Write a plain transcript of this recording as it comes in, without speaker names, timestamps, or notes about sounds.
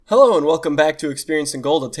Hello and welcome back to Experiencing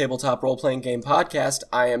Gold, a tabletop role-playing game podcast.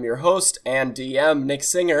 I am your host and DM, Nick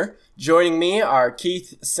Singer. Joining me are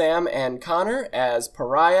Keith, Sam, and Connor as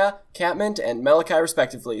Pariah, Catmint, and Malachi,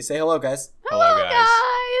 respectively. Say hello, guys. Hello,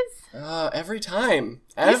 guys. Every time.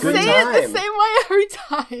 You say it the same way every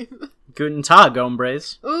time. Guten Tag,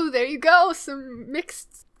 hombres. Ooh, there you go. Some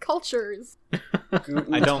mixed cultures.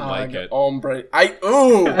 I don't like it. Hombre.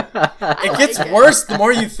 It gets worse the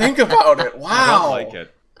more you think about it. Wow. I don't like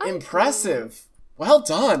it. Impressive. Well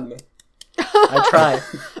done. I try.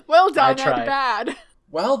 Well done, I try. and bad.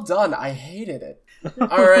 Well done. I hated it.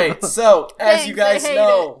 All right. So, as you guys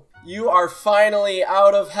know, you are finally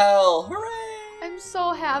out of hell. Hooray! I'm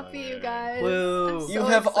so happy, you guys. Woo. I'm so You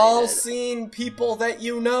have excited. all seen people that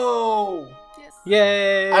you know. Yes.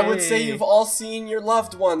 Yay! I would say you've all seen your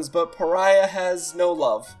loved ones, but Pariah has no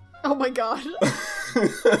love. Oh my god.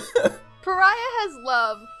 Pariah has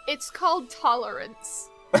love. It's called tolerance.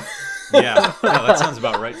 Yeah, that sounds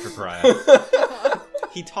about right for Pariah.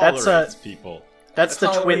 He tolerates people. That's the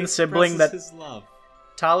Tolerate twin sibling that... his love.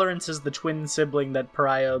 Tolerance is the twin sibling that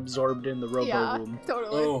Pariah absorbed in the Robo-Womb.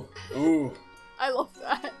 Totally. Ooh. I love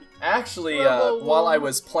that. Actually, Robo-Womb. while I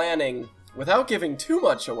was planning, without giving too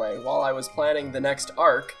much away, while I was planning the next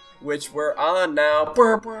arc, which we're on now.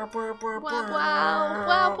 Wow,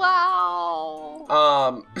 wow,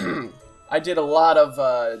 wow. I did a lot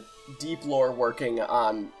of deep lore working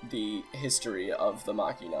on the history of the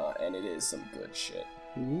Machina, and it is some good shit.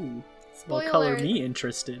 Ooh. Well, Spoiler. color me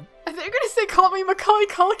interested. I think you're gonna say call me Macaulay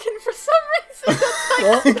Culkin for some reason.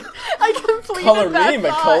 That's like, I completed Color that me,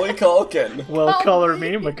 thought. Macaulay Culkin. Well, Oh, color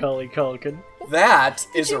me. me, Macaulay Culkin. That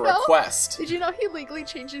is you a know? request. Did you know he legally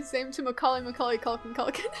changed his name to Macaulay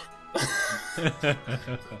Culkin?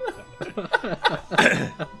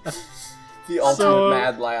 The ultimate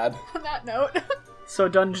mad lad. On that note. So,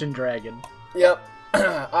 Dungeon Dragon. Yep.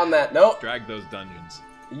 On that note, Drag those dungeons.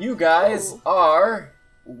 you guys are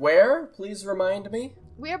where? Please remind me.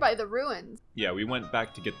 We are by the ruins. Yeah, we went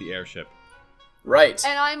back to get the airship. Right.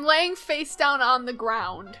 And I'm laying face down on the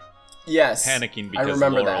ground. Yes. Panicking I because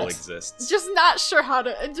remember Laurel that. exists. Just not sure how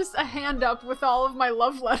to. And just a hand up with all of my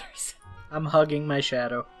love letters. I'm hugging my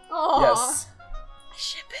shadow. Aww. Yes. I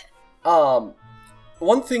ship it.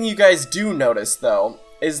 One thing you guys do notice, though,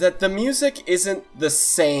 is that the music isn't the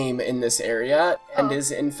same in this area, and Oh.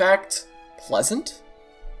 is, in fact, pleasant.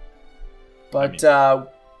 But, I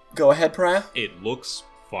go ahead, Pariah. It looks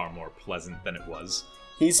far more pleasant than it was.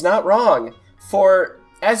 He's not wrong. For,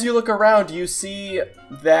 as you look around, you see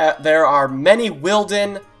that there are many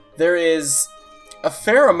Wilden. There is a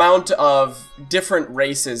fair amount of different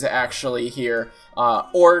races, actually, here.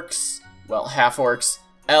 Orcs, well, half-orcs,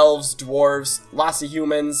 elves, dwarves, lots of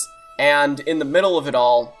humans, and in the middle of it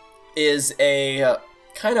all is a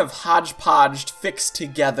kind of hodgepodge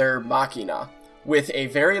fixed-together machina with a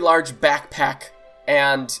very large backpack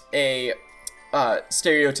and a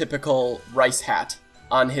stereotypical rice hat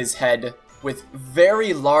on his head with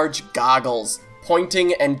very large goggles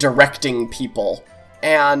pointing and directing people.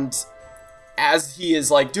 And as he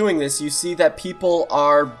is doing this, you see that people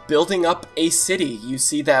are building up a city. You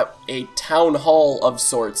see that a town hall of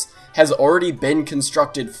sorts has already been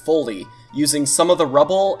constructed fully, using some of the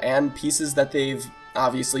rubble and pieces that they've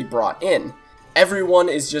obviously brought in. Everyone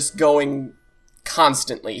is just going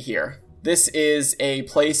constantly here. This is a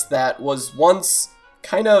place that was once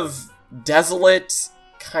kind of desolate,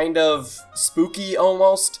 kind of spooky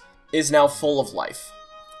almost, is now full of life.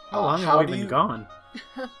 How long have we been gone?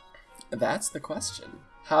 That's the question.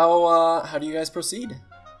 How do you guys proceed?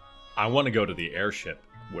 I want to go to the airship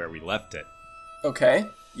where we left it. Okay,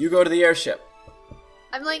 you go to the airship.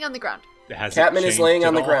 I'm laying on the ground. Catmint is laying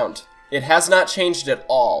on the all? ground. It has not changed at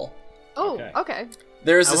all. Oh, Okay. okay.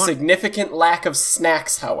 There is I a want- significant lack of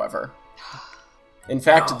snacks, however. In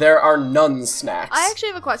fact, there are none snacks. I actually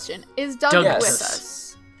have a question. Is Doug Doug, with yes.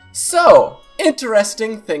 us? So,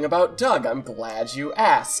 interesting thing about Doug. I'm glad you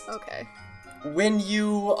asked. Okay. When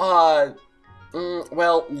you,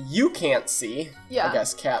 well, you can't see, Yeah. I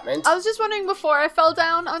guess, Catmint. I was just wondering before I fell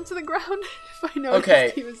down onto the ground if I noticed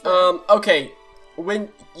Okay, he was there. okay. When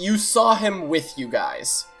you saw him with you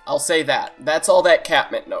guys, I'll say that. That's all that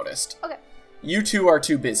Catmint noticed. Okay. You two are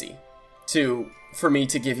too busy for me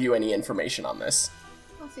to give you any information on this.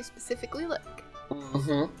 Unless you specifically look.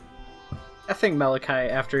 Mm-hmm. I think Malachi,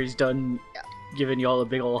 after he's done giving y'all a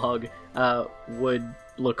big ol' hug, would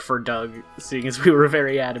look for Doug, seeing as we were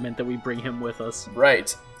very adamant that we bring him with us.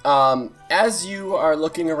 Right. As you are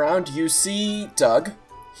looking around, you see Doug.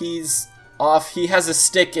 He's off. He has a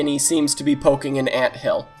stick and he seems to be poking an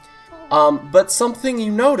anthill. But something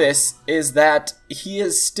you notice is that he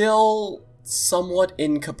is still somewhat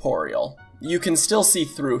incorporeal. You can still see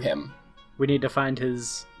through him. We need to find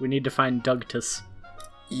Dougtus.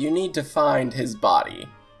 You need to find his body.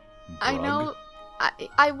 I know.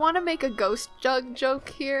 I want to make a Ghost Doug joke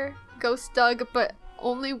here. Ghost Doug, but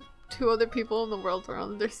only 2 other people in the world will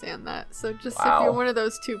understand that. So just if you're one of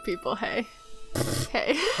those 2 people, hey.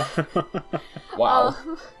 Hey. Wow.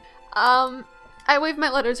 I wave my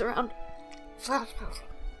letters around. Okay.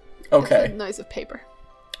 That's the noise of paper.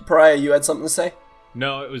 Pariah, you had something to say?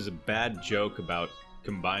 No, it was a bad joke about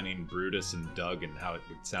combining Brutus and Doug and how it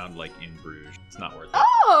would sound like in Bruges. It's not worth it.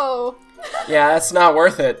 Oh! Yeah, it's not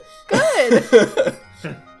worth it. Good!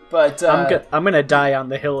 But I'm gonna die on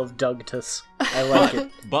the hill of Dougtus. I like it.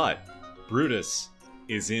 But Brutus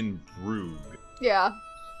is in Brugge. Yeah.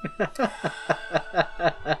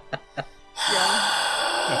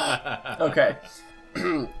 Okay.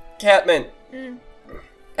 Catmint,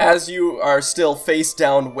 as you are still face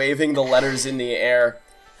down waving the letters in the air,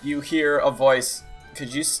 you hear a voice.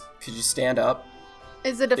 Could you stand up?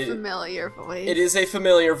 Is it a familiar voice? It is a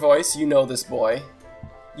familiar voice. You know this boy.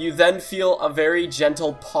 You then feel a very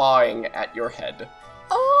gentle pawing at your head.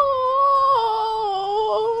 Oh!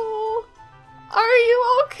 Are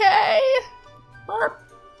you okay?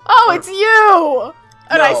 Oh, it's you!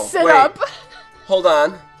 And No, I sit wait. up. Hold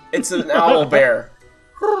on. It's an owl bear.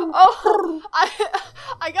 Oh,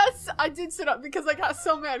 I did sit up because I got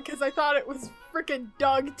so mad because I thought it was freaking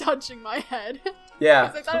Doug touching my head. Yeah.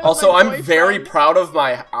 'Cause I thought it was Also, my I'm boyfriend. very proud of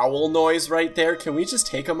my owl noise right there. Can we just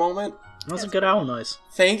take a moment? That was a good owl noise.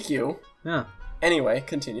 Thank you. Yeah. Anyway,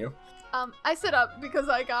 continue. I sit up because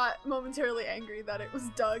I got momentarily angry that it was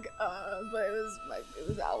Doug, but it was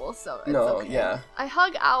Owl, so it's No, okay. yeah. I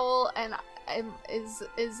hug Owl, and is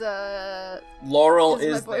Laurel Is my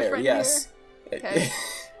is there, boyfriend yes. Okay.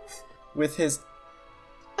 With his...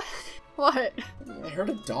 what? I heard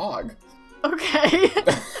a dog. Okay.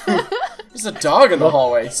 There's a dog in the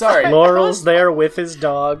hallway. Sorry. Laurel's there with his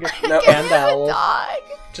dog No. and Owl. Dog.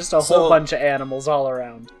 Just a So- whole bunch of animals all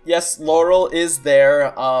around. Yes, Laurel is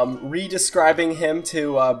there, re-describing him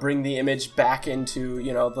to bring the image back into,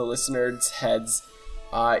 the listeners' heads.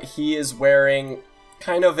 He is wearing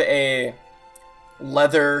kind of a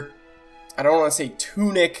leather, I don't want to say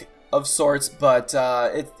tunic of sorts, but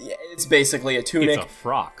it's basically a tunic. It's a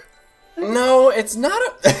frock. No, it's not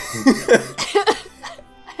a...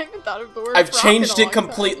 I haven't thought of the word. I've frock changed in a it long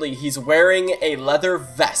completely. He's wearing a leather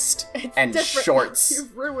vest It's and different. shorts.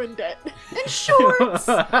 You've ruined it. And shorts.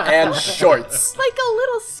 And shorts. Like a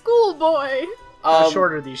little schoolboy. How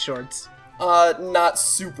short are these shorts? Not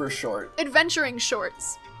super short. Adventuring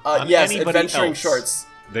shorts. On Yes, anybody adventuring else, shorts.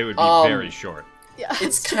 They would be very short. Yeah.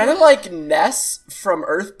 It's kind of like Ness from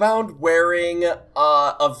Earthbound wearing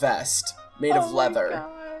a vest made of leather.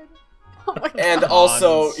 Oh my god. And Han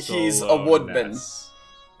also he's a Solo woodman. Ness.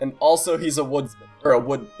 And also he's a woodsman. Or a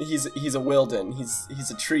wood he's a Wilden.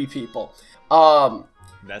 He's a tree people.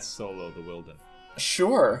 That's Solo the Wilden.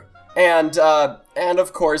 Sure. And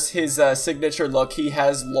of course his signature look, he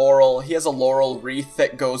has a laurel wreath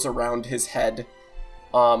that goes around his head.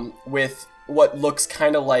 With what looks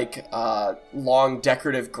kind of like long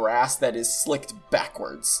decorative grass that is slicked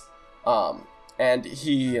backwards. And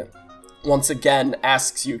he once again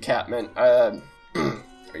asks you, Catmint, are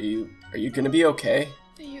you gonna be okay?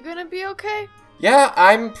 Are you gonna be okay? Yeah,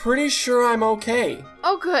 I'm pretty sure I'm okay.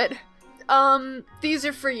 Oh, good. These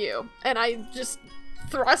are for you. And I just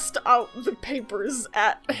thrust out the papers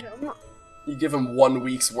at him. You give him 1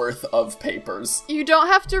 week's worth of papers. You don't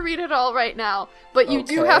have to read it all right now, but you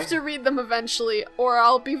do Okay. have to read them eventually, or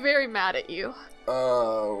I'll be very mad at you.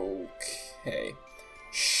 Okay.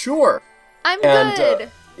 Sure. I'm And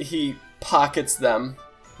good. he pockets them,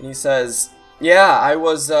 and he says, yeah, I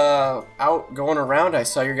was out going around. I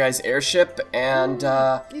saw your guys' airship, and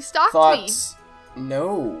You stalked thought... me.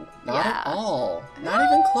 No, not Yeah. at all. Not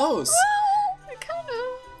even close. Well, I kind of.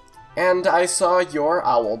 And I saw your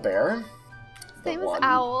owl bear. the Same as one,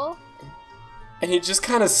 Owl. And he just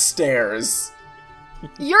kind of stares.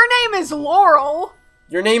 Your name is Laurel.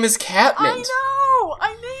 Your name is Catmint. I know.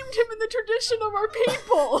 I named him in the tradition of our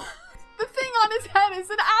people. The thing on his head is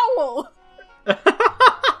an owl.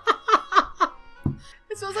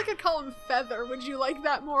 It smells like I call him Feather. Would you like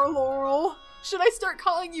that more, Laurel? Should I start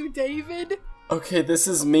calling you David? Okay, this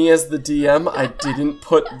is me as the DM. I didn't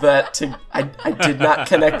put that to... I did not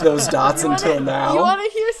connect those dots until now. You want to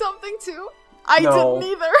hear something too? I No.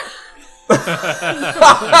 didn't either.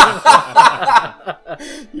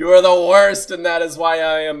 You are the worst, and that is why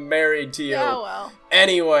I am married to you. Yeah, well.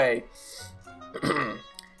 Anyway,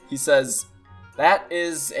 he says, that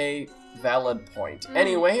is a valid point.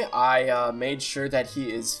 Anyway, I made sure that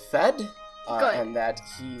he is fed. Good. and that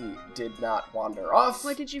he did not wander off.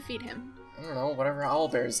 What did you feed him? I don't know, whatever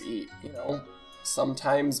owlbears eat. You know,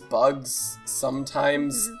 sometimes bugs,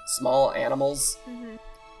 sometimes small animals,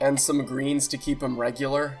 and some greens to keep him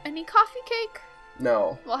regular. Any coffee cake?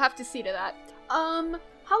 No. We'll have to see to that.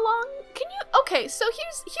 How long can you? Okay, so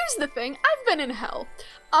here's the thing. I've been in hell.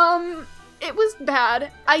 It was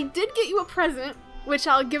bad. I did get you a present, which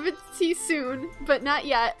I'll give it to you soon, but not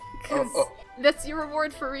yet, because that's your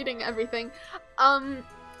reward for reading everything.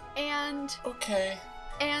 And Okay.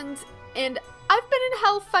 and I've been in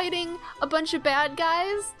hell fighting a bunch of bad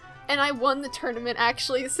guys, and I won the tournament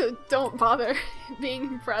actually. So don't bother being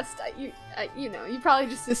impressed. You know, you probably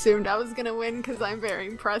just assumed I was gonna win because I'm very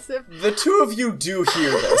impressive. The two of you do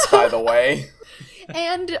hear this, by the way.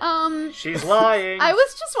 And She's lying. I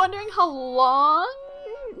was just wondering how long.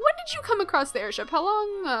 When did you come across the airship? How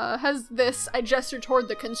long has this? I gesture toward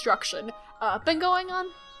the construction. Been going on?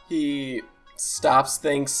 He stops,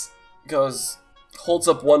 thinks, goes, holds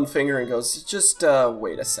up one finger and goes, just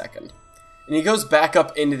wait a second. And he goes back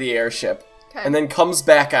up into the airship, Okay. and then comes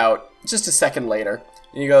back out just a second later.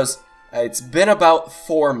 And he goes, it's been about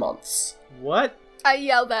 4 months. What? I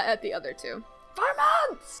yelled that at the other two. 4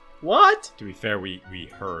 months! What? To be fair, we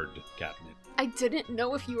heard Captain. I didn't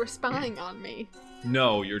know if you were spying on me.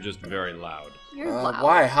 No, you're just very loud. You're loud.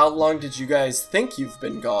 Why? How long did you guys think you've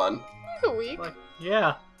been gone? A week. Like,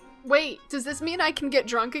 yeah. Wait, does this mean I can get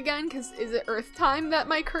drunk again? Because is it Earth time that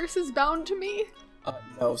my curse is bound to me?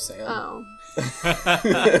 No, Sam. Oh.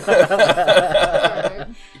 Alright.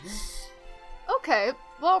 Okay,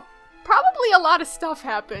 well, probably a lot of stuff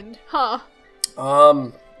happened, huh?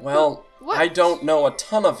 Well, What? I don't know a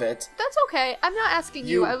ton of it. That's okay. I'm not asking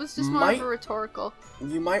you. You I was just more might- of a rhetorical.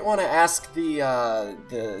 You might want to ask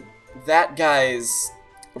that guy's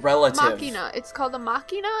relative. Machina. It's called a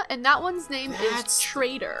Machina, and that one's name is That's-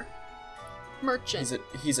 Trader. Merchant.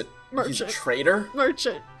 He's a Merchant. trader?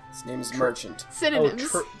 Merchant. His name is Merchant.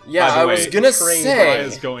 Synonyms. Yeah, By the I way, was gonna trade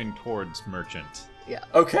Brian's say. going towards merchant.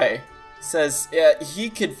 Okay. Says he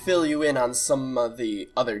could fill you in on some of the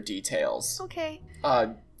other details. Okay.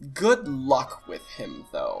 Good luck with him,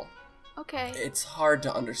 though. Okay. It's hard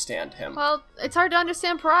to understand him. Well, it's hard to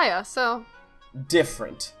understand Pariah, so.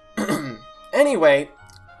 Different. Anyway,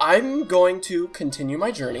 I'm going to continue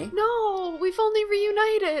my journey. No, we've only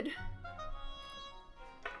reunited.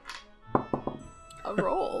 A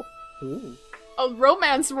roll. Ooh. A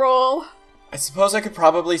romance roll. I suppose I could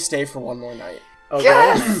probably stay for one more night. A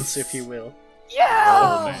Yes! romance, if you will.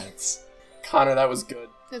 Yeah. Romance. Connor, that was good.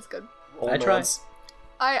 It's good. I tried. Romance.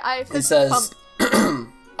 I He fist says, pump.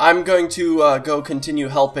 I'm going to go continue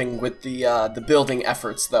helping with the building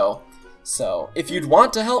efforts, though. So, if you'd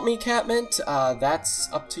want to help me, Catmint,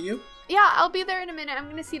 that's up to you. Yeah, I'll be there in a minute. I'm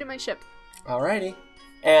gonna see to my ship. Alrighty.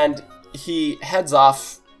 And he heads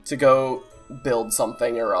off to go build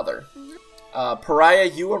something or other. Pariah,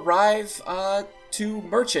 you arrive to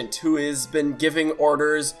Merchant, who has been giving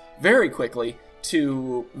orders very quickly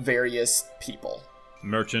to various people.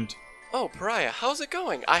 Merchant. Oh, Pariah, how's it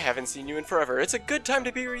going? I haven't seen you in forever. It's a good time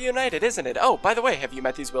to be reunited, isn't it? Oh, by the way, have you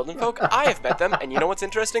met these Wilden folk? I have met them, and you know what's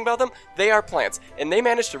interesting about them? They are plants, and they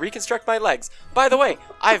managed to reconstruct my legs. By the way,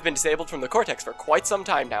 I have been disabled from the cortex for quite some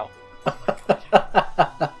time now.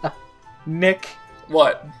 Nick,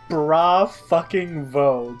 What? bra fucking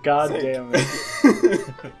vo. God Sick. damn it.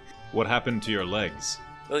 What happened to your legs?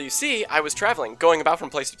 Well, you see, I was traveling, going about from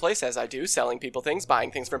place to place as I do, selling people things,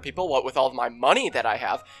 buying things from people, what with all of my money that I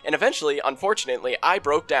have, and eventually, unfortunately, I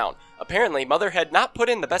broke down. Apparently, Mother had not put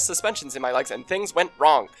in the best suspensions in my legs, and things went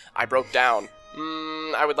wrong. I broke down.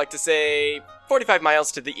 I would like to say 45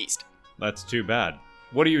 miles to the east. That's too bad.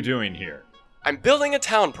 What are you doing here? I'm building a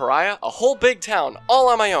town, Pariah, a whole big town, all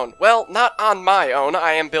on my own. Well, not on my own,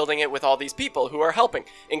 I am building it with all these people who are helping,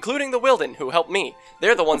 including the Wilden, who helped me.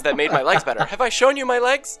 They're the ones that made my legs better. Have I shown you my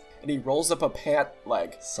legs? And he rolls up a pant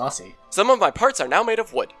leg. Saucy. Some of my parts are now made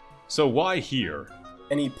of wood. So why here?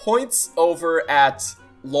 And he points over at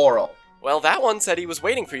Laurel. Well, that one said he was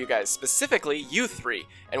waiting for you guys, specifically you three.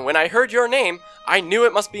 And when I heard your name, I knew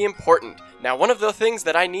it must be important. Now, one of the things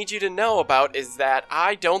that I need you to know about is that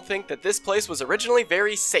I don't think that this place was originally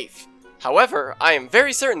very safe. However, I am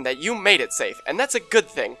very certain that you made it safe, and that's a good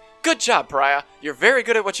thing. Good job, Pariah. You're very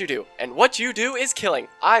good at what you do, and what you do is killing.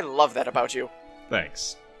 I love that about you.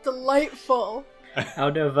 Thanks. Delightful.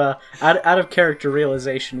 Out of character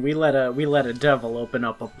realization, we let a devil open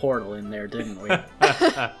up a portal in there, didn't we?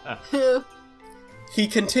 He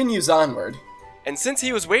continues onward, And since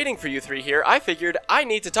he was waiting for you three here, I figured I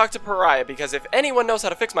need to talk to Pariah, because if anyone knows how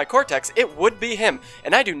to fix my cortex, it would be him.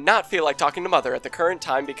 And I do not feel like talking to Mother at the current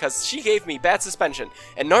time because she gave me bad suspension.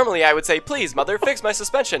 And normally I would say, please, Mother, fix my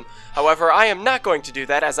suspension. However, I am not going to do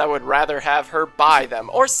that, as I would rather have her buy them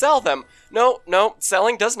or sell them. No,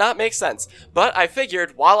 selling does not make sense. But I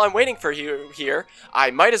figured, while I'm waiting for you here, I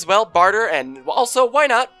might as well barter, and also, why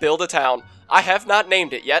not, build a town. I have not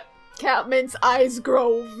named it yet. Catmint's eyes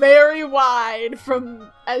grow very wide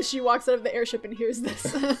as she walks out of the airship and hears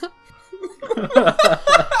this.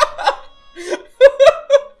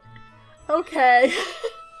 Okay.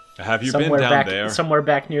 Have you been down there? Somewhere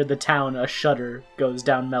back near the town, a shudder goes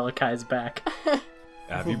down Malachi's back.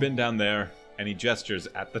 Have you been down there? And he gestures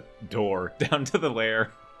at the door down to the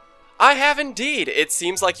lair. I have indeed. It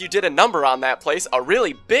seems like you did a number on that place, a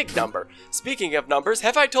really big number. Speaking of numbers,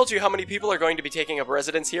 have I told you how many people are going to be taking up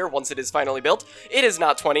residence here once it is finally built? It is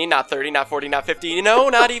not 20, not 30, not 40, not 50, no,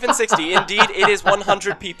 not even 60. Indeed, it is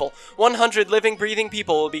 100 people. 100 living, breathing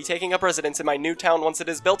people will be taking up residence in my new town once it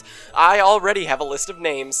is built. I already have a list of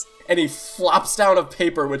names. And he flops down a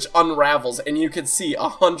paper which unravels, and you can see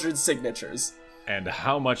 100 signatures. And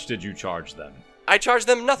how much did you charge them? I charge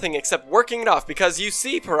them nothing except working it off, because you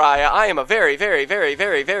see, Pariah, I am a very, very, very,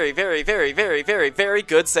 very, very, very, very, very, very, very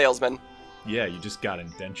good salesman. Yeah, you just got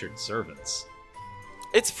indentured servants.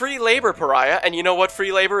 It's free labor, Pariah, and you know what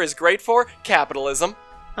free labor is great for? Capitalism.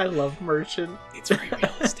 I love merchant. It's free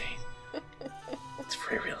real estate. It's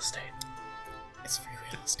free real estate. It's free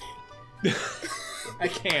real estate. I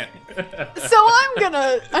can't. So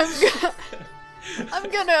I'm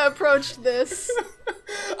gonna approach this.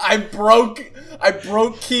 I broke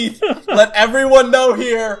Keith. Let everyone know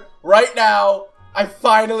here, right now. I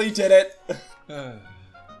finally did it.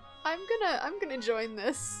 I'm gonna join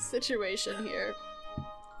this situation here.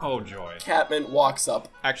 Oh, joy. Catmint walks up.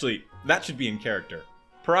 Actually, that should be in character.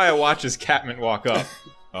 Pariah watches Catmint walk up.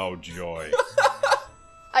 Oh, joy.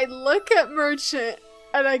 I look at Merchant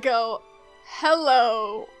and I go,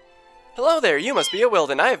 hello. Hello there, you must be a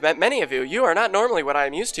Wilden. I have met many of you. You are not normally what I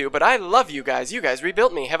am used to, but I love you guys. You guys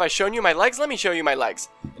rebuilt me. Have I shown you my legs? Let me show you my legs.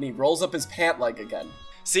 And he rolls up his pant leg again.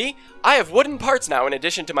 See? I have wooden parts now in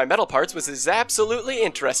addition to my metal parts, which is absolutely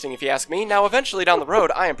interesting if you ask me. Now, eventually down the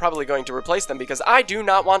road, I am probably going to replace them because I do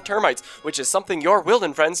not want termites, which is something your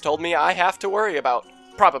Wilden friends told me I have to worry about.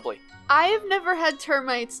 Probably. I have never had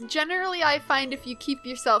termites. Generally, I find if you keep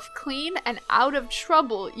yourself clean and out of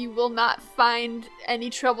trouble, you will not find any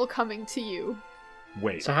trouble coming to you.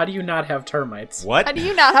 Wait. So how do you not have termites? What? How do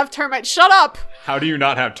you not have termites? Shut up! How do you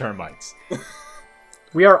not have termites?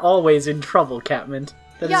 We are always in trouble, Catmint.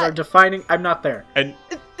 That is our defining... I'm not there. And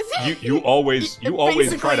you always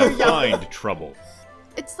try to find trouble.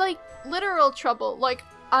 It's like literal trouble, like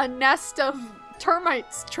a nest of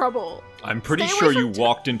termites trouble. I'm pretty sure you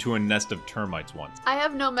walked into a nest of termites once. I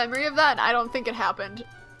have no memory of that, and I don't think it happened.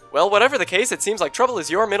 Well, whatever the case, it seems like Trouble is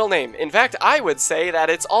your middle name. In fact, I would say that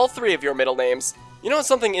it's all three of your middle names. You know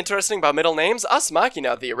something interesting about middle names? Us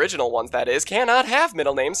Machina, the original ones that is, cannot have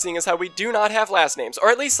middle names, seeing as how we do not have last names. Or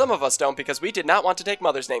at least some of us don't, because we did not want to take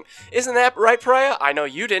Mother's name. Isn't that right, Pariah? I know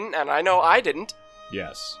you didn't, and I know I didn't.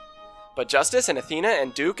 Yes. But Justice and Athena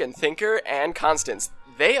and Duke and Thinker and Constance,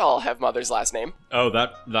 they all have Mother's last name. Oh,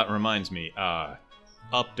 that reminds me.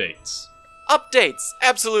 Updates. Updates!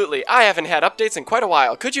 Absolutely. I haven't had updates in quite a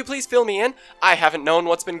while. Could you please fill me in? I haven't known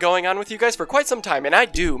what's been going on with you guys for quite some time, and I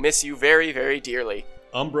do miss you very, very dearly.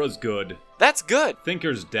 Umbra's good. That's good.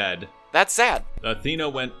 Thinker's dead. That's sad. Athena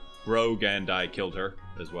went rogue and I killed her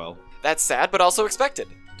as well. That's sad, but also expected.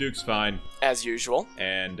 Duke's fine. As usual.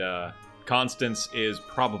 And, Constance is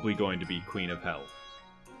probably going to be Queen of Hell.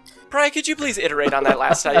 Pariah, could you please iterate on that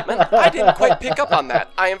last statement? I didn't quite pick up on that.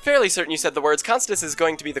 I am fairly certain you said the words, Constance is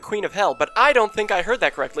going to be the Queen of Hell, but I don't think I heard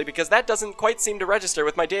that correctly because that doesn't quite seem to register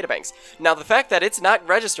with my databanks. Now, the fact that it's not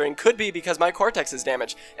registering could be because my cortex is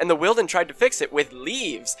damaged, and the Wilden tried to fix it with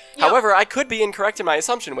leaves. Yep. However, I could be incorrect in my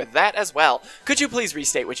assumption with that as well. Could you please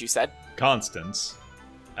restate what you said? Constance,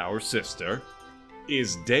 our sister,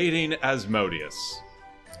 is dating Asmodeus.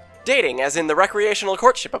 Dating, as in the recreational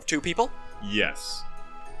courtship of two people? Yes.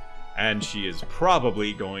 And she is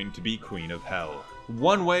probably going to be Queen of Hell.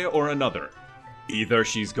 One way or another. Either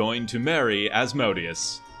she's going to marry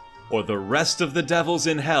Asmodeus, or the rest of the devils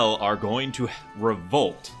in Hell are going to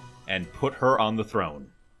revolt and put her on the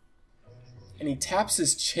throne. And he taps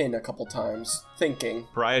his chin a couple times, thinking.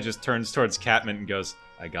 Pariah just turns towards Catmint and goes,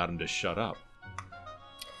 I got him to shut up.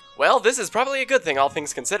 Well, this is probably a good thing, all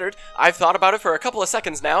things considered. I've thought about it for a couple of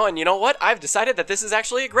seconds now, and you know what? I've decided that this is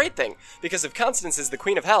actually a great thing. Because if Constance is the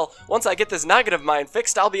queen of hell, once I get this noggin of mine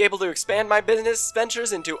fixed, I'll be able to expand my business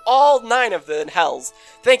ventures into all 9 of the hells.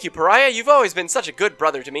 Thank you, Pariah. You've always been such a good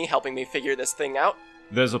brother to me, helping me figure this thing out.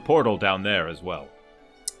 There's a portal down there as well.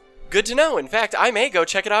 Good to know. In fact, I may go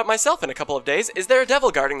check it out myself in a couple of days. Is there a devil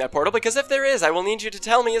guarding that portal? Because if there is, I will need you to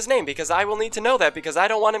tell me his name, because I will need to know that, because I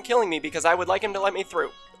don't want him killing me, because I would like him to let me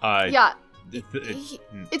through. Yeah.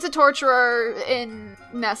 It's a torturer in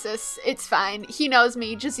Nessus. It's fine. He knows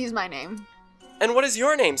me. Just use my name. And what is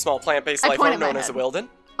your name, small plant-based life form known as a Wilden?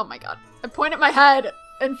 Oh my god. I point at my head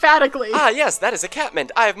emphatically. Ah, yes, that is a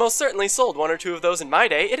catmint. I have most certainly sold 1 or 2 of those in my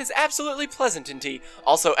day. It is absolutely pleasant in tea.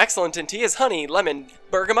 Also excellent in tea is honey, lemon,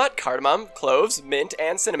 bergamot, cardamom, cloves, mint,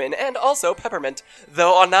 and cinnamon, and also peppermint.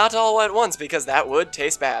 Though not all at once, because that would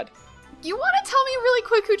taste bad. You want to tell me really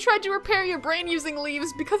quick who tried to repair your brain using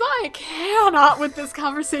leaves? Because I cannot with this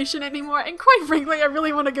conversation anymore, and quite frankly, I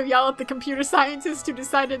really want to go yell at the computer scientist who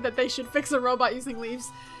decided that they should fix a robot using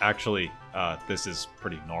leaves. Actually, this is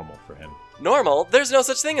pretty normal for him. Normal? There's no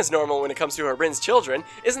such thing as normal when it comes to Harin's children.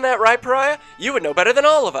 Isn't that right, Pariah? You would know better than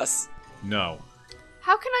all of us. No.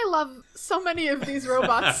 How can I love so many of these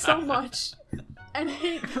robots so much and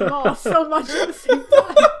hate them all so much at the same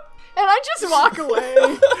time? And I just walk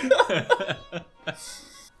away.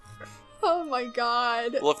 Oh my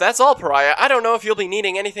god. Well, if that's all, Pariah, I don't know if you'll be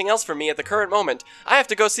needing anything else from me at the current moment. I have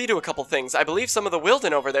to go see to a couple things. I believe some of the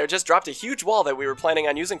Wilden over there just dropped a huge wall that we were planning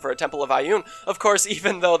on using for a Temple of Ioun. Of course,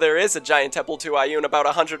 even though there is a giant temple to Ioun about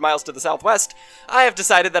 100 miles to the southwest, I have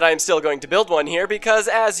decided that I am still going to build one here because,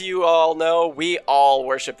 as you all know, we all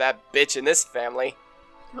worship that bitch in this family.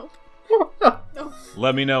 Nope. No.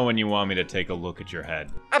 Let me know when you want me to take a look at your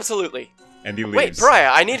head. Absolutely. And he leaves. Wait, Pariah,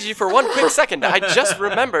 I needed you for one quick second. I just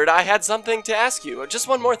remembered I had something to ask you. Just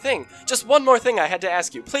one more thing. Just one more thing I had to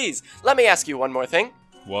ask you. Please, let me ask you one more thing.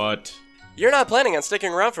 What? You're not planning on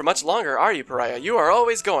sticking around for much longer, are you, Pariah? You are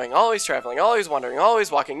always going, always traveling, always wandering,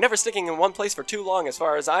 always walking, never sticking in one place for too long as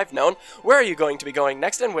far as I've known. Where are you going to be going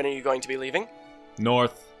next, and when are you going to be leaving?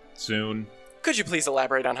 North. Soon. Could you please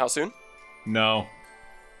elaborate on how soon? No.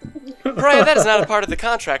 Pariah, that is not a part of the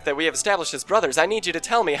contract that we have established as brothers. I need you to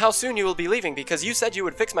tell me how soon you will be leaving, because you said you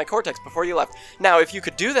would fix my cortex before you left. Now, if you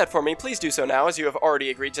could do that for me, please do so now, as you have already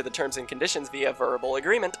agreed to the terms and conditions via verbal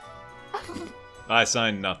agreement. I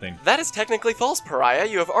signed nothing. That is technically false, Pariah.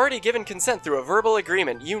 You have already given consent through a verbal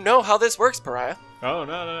agreement. You know how this works, Pariah. Oh,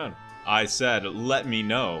 no. I said, let me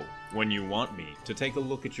know when you want me to take a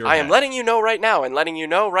look at your I head. am letting you know right now, and letting you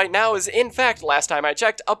know right now is, in fact, last time I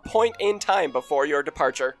checked, a point in time before your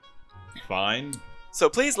departure. Fine. So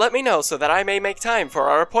please let me know so that I may make time for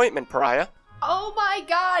our appointment, Pariah. Oh my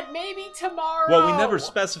god, maybe tomorrow. Well, we never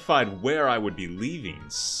specified where I would be leaving,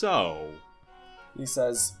 so... He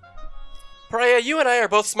says, Pariah, you and I are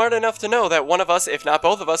both smart enough to know that one of us, if not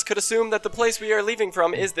both of us, could assume that the place we are leaving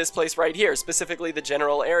from is this place right here, specifically the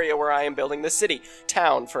general area where I am building the city.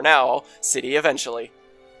 Town, for now. City, eventually.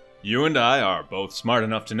 You and I are both smart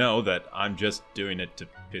enough to know that I'm just doing it to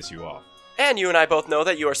piss you off. And you and I both know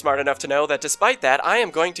that you are smart enough to know that despite that, I am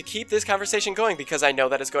going to keep this conversation going because I know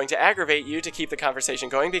that it's going to aggravate you to keep the conversation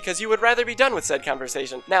going because you would rather be done with said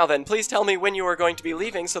conversation. Now then, please tell me when you are going to be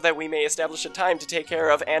leaving so that we may establish a time to take care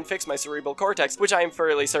of and fix my cerebral cortex, which I am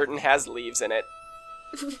fairly certain has leaves in it.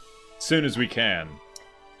 Soon as we can.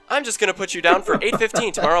 I'm just gonna put you down for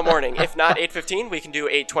 8:15 tomorrow morning. If not 8:15, we can do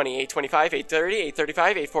 8:20, 8:25, 8:30,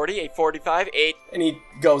 8:35, 8:40, 8:45, 8... and he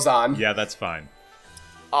goes on. Yeah, that's fine.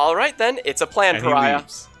 Alright then, it's a plan, And he Pariah.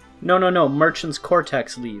 leaves. No. Merchant's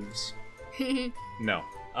cortex leaves. No.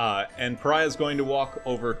 And Pariah's going to walk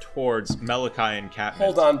over towards Malachi and Catmint.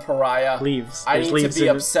 Hold on, Pariah. Leaves. I There's need leaves to be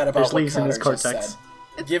in- upset about there's what leaves in his Connor just cortex. said.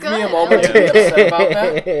 It's Give good. me a moment to be upset about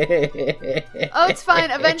that. Oh, it's fine.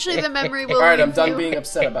 Eventually the memory will Alright, I'm leave done you. being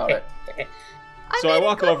upset about it. So I made a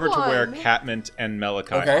walk good over to where one. Catmint and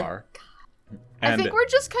Malachi Okay. are. I And think we're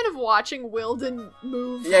just kind of watching Wilden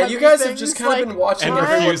move. Yeah, you heavy guys have things, just kind of been watching And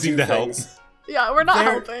everyone refusing do to help. things. Yeah, we're not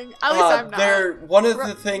They're- helping. At least I'm not. They're one of Ru-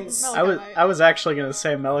 the things. Mel- I was actually gonna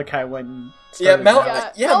say Malachi when. Yeah, Yeah,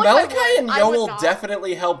 Malachi Malachi and would, I would Yoel not.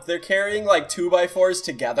 definitely help. They're carrying like 2x4s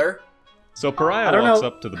together. so Pariah I don't walks know.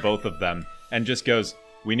 up to the both of them and just goes,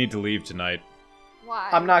 "We need to leave tonight." Why?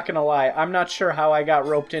 I'm not gonna lie. I'm not sure how I got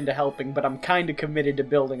roped into helping, but I'm kind of committed to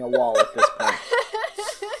building a wall at this point.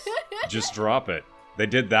 Just drop it. They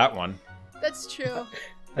did that one. That's true.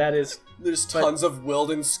 That is. There's tons of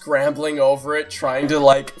Wilden scrambling over it, trying to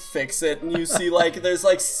like fix it, and you see like there's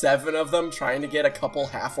like 7 of them trying to get a couple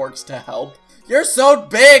half-orcs to help. You're so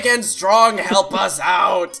big and strong, help us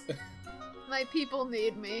out! My people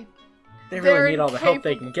need me. They They're really need all the help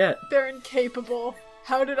they can get. They're incapable.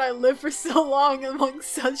 How did I live for so long among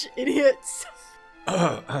such idiots?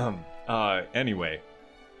 Anyway.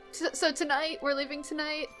 So tonight, we're leaving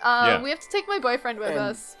tonight. Yeah. We have to take my boyfriend with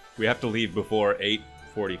us. We have to leave before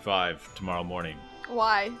 8:45 tomorrow morning.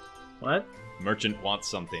 Why? What? Merchant wants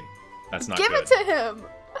something. That's not Give good. it to him!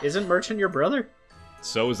 Isn't Merchant your brother?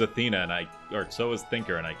 So is Athena so is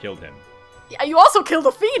Thinker and I killed him. Yeah, you also killed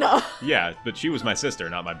Athena! Yeah, but she was my sister,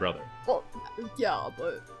 not my brother. Well, yeah,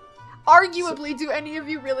 but... Arguably, do any of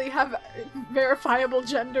you really have verifiable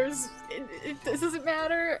genders? Does it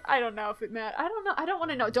matter? I don't know if it matters. I don't know. I don't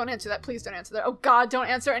want to know. Don't answer that. Please don't answer that. Oh god, don't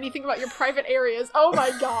answer anything about your private areas. Oh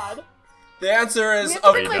my god. The answer is, We have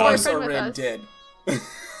of to bring my course, boyfriend with Arin us. did.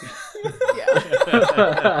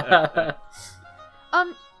 Yeah.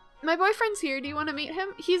 My boyfriend's here. Do you want to meet him?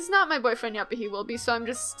 He's not my boyfriend yet, but he will be, so I'm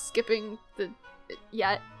just skipping the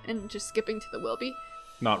yet and just skipping to the will be.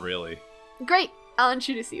 Not really. Great. I'll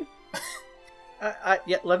introduce you.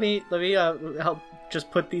 Yeah, let me help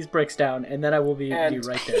just put these bricks down, and then I will be And-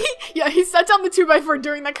 right there. Yeah, he set down the 2x4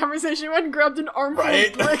 during that conversation. He went and grabbed an armful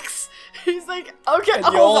Right. of bricks. He's like, okay, And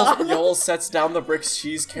hold on. Yoel sets down the bricks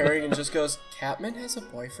she's carrying and just goes, Catman has a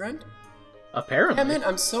boyfriend? Apparently. Catman,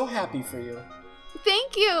 I'm so happy for you.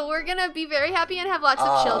 Thank you. We're gonna be very happy and have lots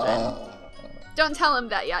of children. Don't tell him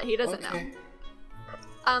that yet. He doesn't Okay.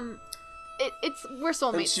 know. We're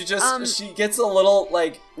soulmates. And she just, she gets a little,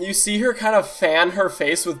 like, you see her kind of fan her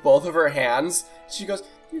face with both of her hands. She goes,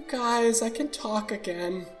 you guys, I can talk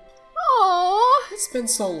again. Aww. It's been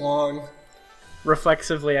so long.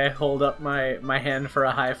 Reflexively, I hold up my hand for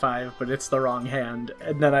a high five, but it's the wrong hand,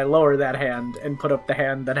 and then I lower that hand and put up the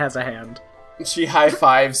hand that has a hand. And she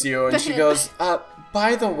high-fives you, and she goes,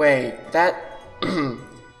 by the way, that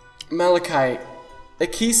Malachi, the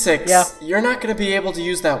key 6, Yeah. you're not going to be able to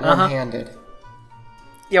use that one-handed.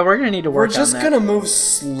 Yeah, we're gonna need to We're work on that. just gonna move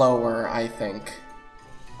slower, I think.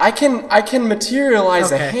 I can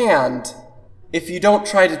materialize a Okay. hand if you don't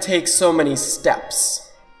try to take so many steps.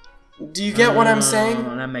 Do you get what I'm Oh,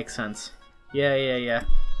 saying? that makes sense. Yeah.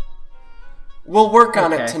 We'll work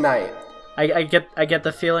on it Okay. tonight. I get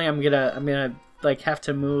the feeling I'm gonna like have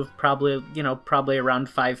to move probably around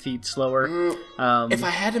 5 feet slower. If I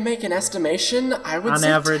had to make an estimation, I would On say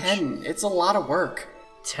average. 10. It's a lot of work.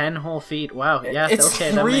 10 whole feet. Wow. Yeah. It's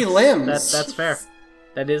okay. 3 limbs. That's fair.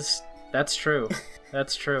 That's true.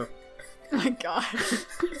 That's true. Oh my god.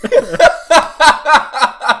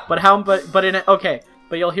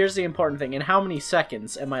 But here's the important thing. In how many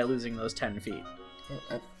seconds am I losing those 10 feet?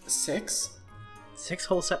 6? 6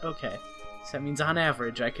 whole okay. So that means on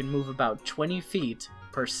average I can move about 20 feet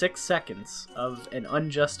per 6 seconds of an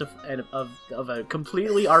of a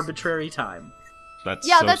completely arbitrary time. That's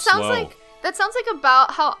Yeah, so that sounds slow. like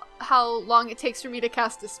about how long it takes for me to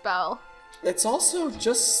cast a spell. It's also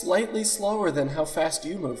just slightly slower than how fast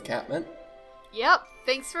you move, Catman. Yep.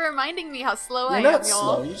 Thanks for reminding me how slow I You're am, not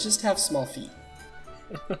y'all. slow, you just have small feet.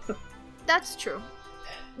 That's true.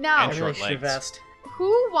 Now, And I really short should have legs. asked.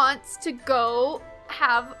 who wants to go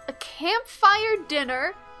have a campfire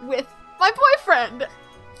dinner with my boyfriend?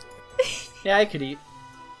 Yeah, I could eat.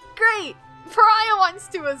 Great. Pariah wants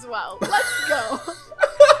to as well. Let's go.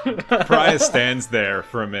 Pariah stands there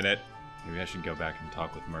for a minute. Maybe I should go back and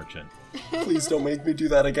talk with Merchant. Please don't make me do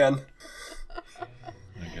that again. Oh,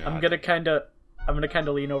 God. I'm gonna kind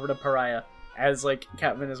of lean over to Pariah as like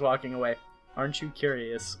Catmint is walking away. Aren't you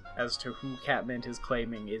curious as to who Catmint is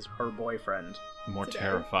claiming is her boyfriend? More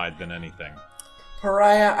terrified than anything.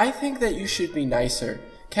 Pariah, I think that you should be nicer.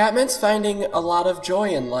 Catman's finding a lot of joy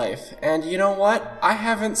in life, and you know what? I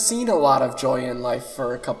haven't seen a lot of joy in life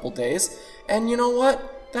for a couple days, and you know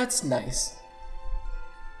what? That's nice.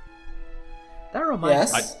 That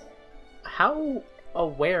reminds me. Yes? How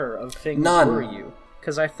aware of things None. were you?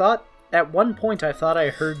 Because I thought at one point I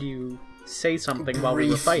heard you say something while we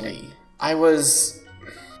were fighting. Briefly.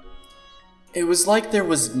 It was like there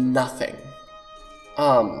was nothing.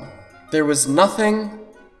 There was nothing,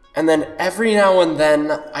 and then every now and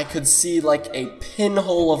then I could see like a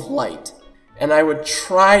pinhole of light, and I would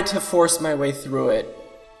try to force my way through it,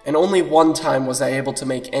 and only one time was I able to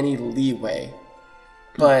make any leeway.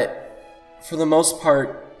 But for the most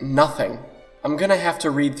part, nothing. I'm gonna have to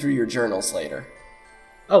read through your journals later.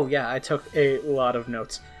 Oh yeah, I took a lot of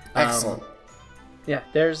notes. Excellent. Yeah,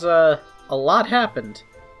 there's a lot happened.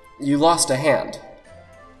 You lost a hand.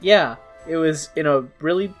 Yeah, it was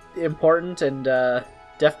really important and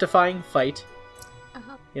death-defying fight.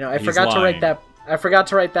 I He's forgot to write lying. that. I forgot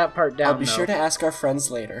to write that part down. I'll be though. sure to ask our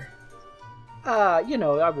friends later. I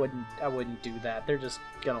wouldn't do that. They're just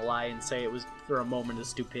gonna lie and say it was for a moment of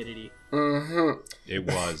stupidity. Mm-hmm. It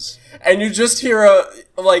was. And you just hear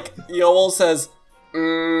Yoel says,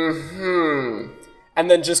 mm-hmm,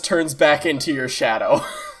 and then just turns back into your shadow.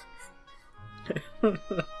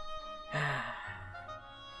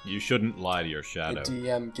 You shouldn't lie to your shadow. The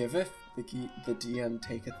DM giveth, the DM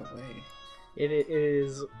taketh away. It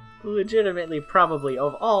is legitimately probably,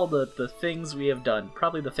 of all the things we have done,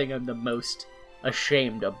 probably the thing I'm the most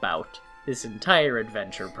ashamed about this entire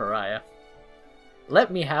adventure, Pariah.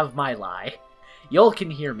 Let me have my lie. Y'all can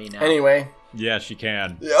hear me now. Anyway. Yeah, she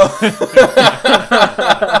can.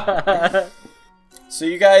 So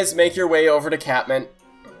you guys make your way over to Catmint.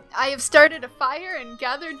 I have started a fire and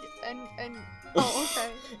gathered and oh, okay.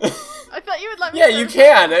 I thought you would let me. Yeah, you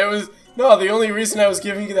can. The only reason I was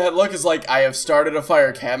giving you that look is like, I have started a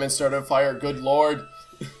fire. Catmint started a fire. Good lord.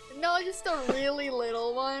 No, just a really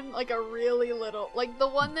little one, like a really little, like the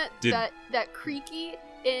one that Creaky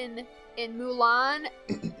in Mulan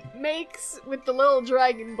makes with the little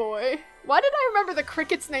dragon boy. Why did I remember the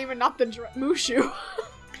cricket's name and not the Mushu?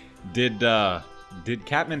 Did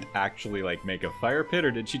Catmint actually make a fire pit,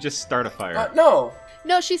 or did she just start a fire? No.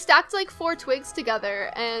 No, she stacked 4 twigs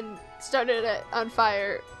together and started it on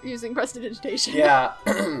fire using prestidigitation. Yeah.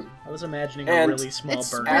 I was imagining a And really small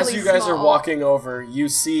burn. As really you guys are small. walking over, you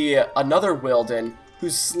see another Wilden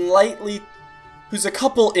who's a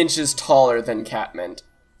couple inches taller than Catmint.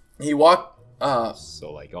 He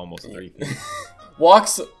So almost 3 feet.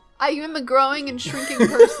 walks I am a growing and shrinking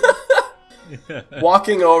person.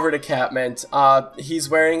 walking over to Catmint. He's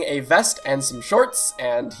wearing a vest and some shorts,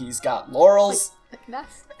 and he's got laurels. Like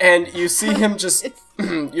Ness. And you see him just... It's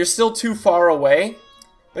You're still too far away,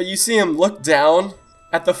 but you see him look down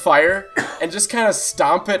at the fire and just kind of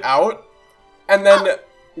stomp it out, and then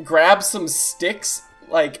grab some sticks,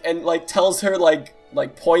 and tells her,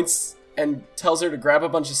 points and tells her to grab a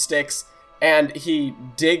bunch of sticks, and he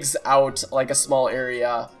digs out, a small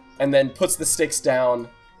area, and then puts the sticks down,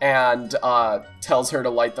 and tells her to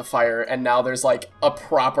light the fire, and now there's, a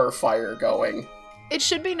proper fire going. It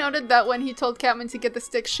should be noted that when he told Catmint to get the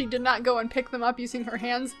sticks, she did not go and pick them up using her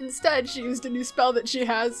hands. Instead, she used a new spell that she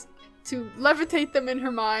has to levitate them in her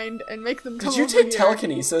mind and make them come Did you over take here.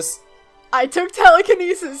 telekinesis? I took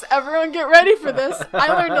telekinesis. Everyone get ready for this.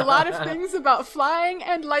 I learned a lot of things about flying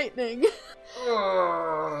and lightning.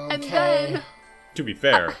 And then... To be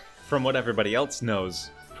fair, from what everybody else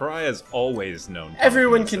knows, Pariah's always known.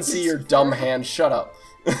 Everyone can see your dumb hand. Shut up.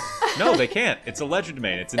 No, they can't. It's a legend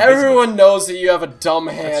domain. It's invisible. Everyone knows that you have a dumb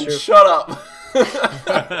hand. true. Shut up.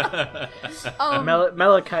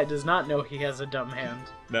 Malachi does not know he has a dumb hand.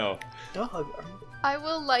 No. Dog. I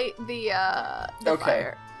will light the Okay.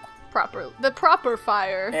 fire. The proper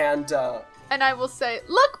fire. And I will say,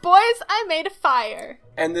 "Look, boys, I made a fire."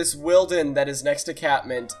 And this Wilden that is next to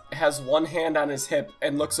Catmint has one hand on his hip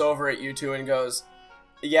and looks over at you two and goes,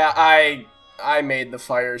 "Yeah, I made the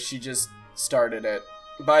fire. She just started it.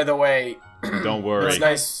 By the way, Don't worry. it's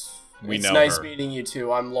nice. We it's know nice her. meeting you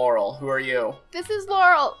two. I'm Laurel. Who are you? This is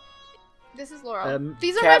Laurel. These are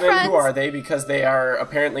my Catmint, friends. who are they? Because they are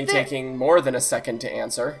apparently They're- taking more than a second to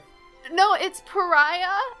answer. No, it's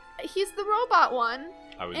Pariah. He's the robot one.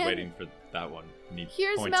 I was And waiting for that one.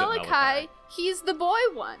 Here's Points at Malachi. He's the boy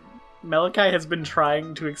one. Malachi has been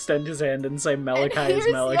trying to extend his hand and say Malachi is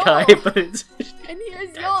here's Malachi, Yol. but it's... And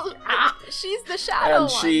here's Yol. She's the shadow And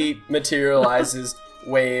one. she materializes,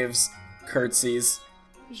 waves, curtsies,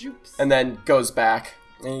 Zhoops. and then goes back.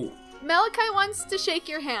 And Malachi wants to shake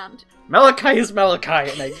your hand. Malachi is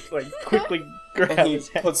Malachi, and I quickly grab And he his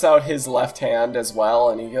hand. puts out his left hand as well,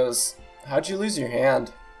 and he goes, "How'd you lose your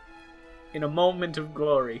hand?" In a moment of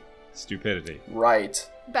glory. Stupidity. Right.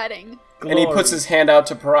 Betting. And he puts his hand out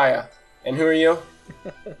to Pariah. And who are you?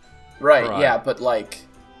 Right, Pariah. yeah, but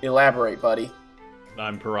elaborate, buddy.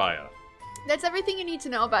 I'm Pariah. That's everything you need to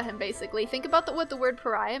know about him, basically. Think about what the word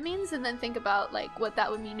pariah means, and then think about, what that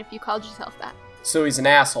would mean if you called yourself that. So he's an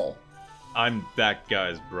asshole. I'm that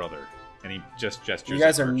guy's brother. And he just gestures. You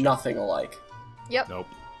guys at are Merchant. nothing alike. Yep. Nope.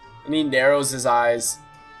 And he narrows his eyes.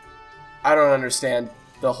 I don't understand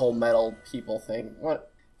the whole metal people thing.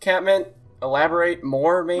 What? Catmint, elaborate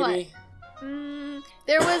more, maybe?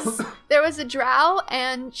 There was a drow,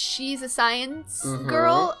 and she's a science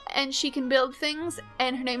girl, and she can build things,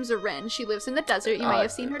 and her name's Rin. She lives in the desert. You may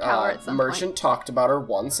have seen her tower at some Merchant point. talked about her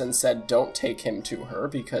once and said don't take him to her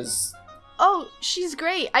because... Oh, she's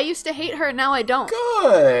great. I used to hate her, and now I don't.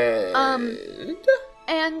 Good.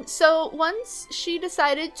 And so once she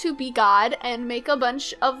decided to be God and make a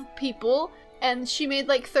bunch of people, and she made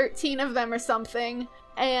 13 of them or something,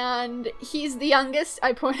 and he's the youngest.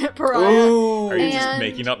 I point at Pariah. Ooh. Are you just And-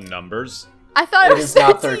 making up numbers? I thought it It was is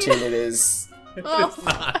not 13. 13, it is. Well, It's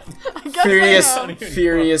not. I guess Furious, I know.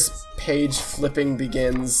 furious page flipping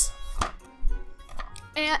begins.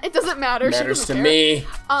 And it doesn't matter. She Matters to doesn't care. me.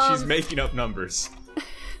 She's making up numbers.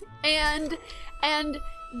 And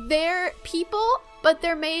they're people, but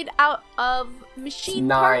they're made out of machine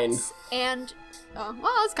 9. parts. And well,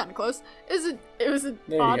 that's kind of close. It was an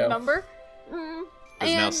There you odd go. number.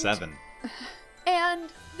 There's now 7. And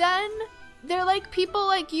then they're like people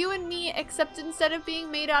like you and me, except instead of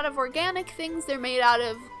being made out of organic things, they're made out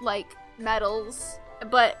of like metals.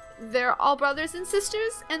 But they're all brothers and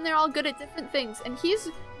sisters, and they're all good at different things. And he's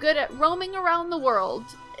good at roaming around the world,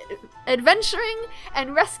 adventuring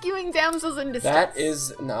and rescuing damsels in distress. That is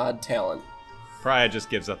an odd talent. Pariah just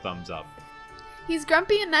gives a thumbs up. He's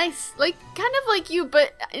grumpy and nice, like kind of like you,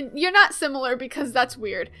 but you're not similar because that's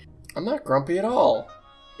weird. I'm not grumpy at all.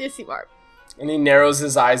 Yes, you are. And he narrows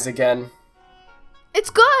his eyes again. It's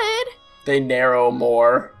good. They narrow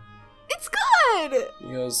more. It's good.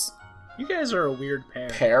 He goes, You guys are a weird pair.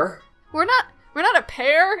 pear? We're not a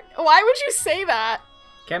pair. Why would you say that?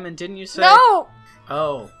 Kemen, didn't you say? No.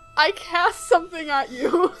 Oh. I cast something at you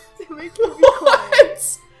to make you be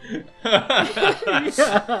quiet.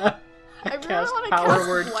 Yeah. I really cast wanna power cast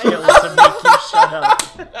word light. kill to make you shut up.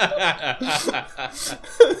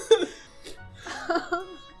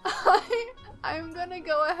 I'm gonna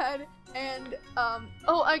go ahead and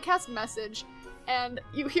I cast message, and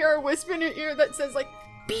you hear a whisper in your ear that says like,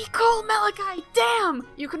 "Be cool, Malachi. Damn."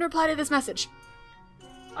 You can reply to this message.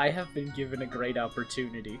 I have been given a great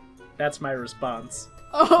opportunity. That's my response.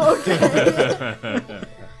 Oh,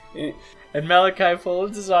 okay. And Malachi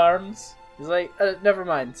folds his arms. He's like, never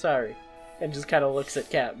mind, sorry. And just kind of looks at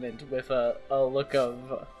Catmint with a look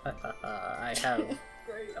of, I have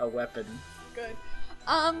Great. a weapon. Good.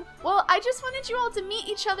 Well, I just wanted you all to meet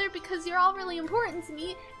each other because you're all really important to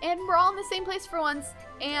me, and we're all in the same place for once,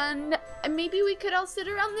 and maybe we could all sit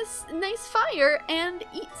around this nice fire and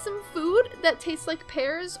eat some food that tastes like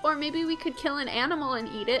pears, or maybe we could kill an animal and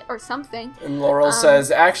eat it, or something. And Laurel says,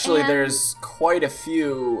 actually, and- there's quite a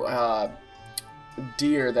few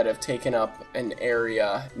deer that have taken up an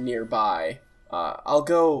area nearby. I'll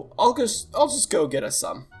just go get us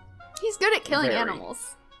some. He's good at killing Very.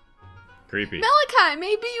 animals. Creepy. Malachi,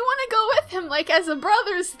 maybe you want to go with him, like, as a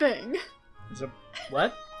brothers thing. As a,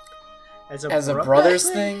 what? As a brothers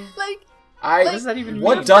thing? Like, I. What does that even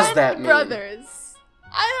What mean? does friend that mean? brothers.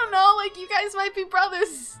 I don't know, like, you guys might be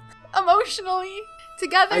brothers emotionally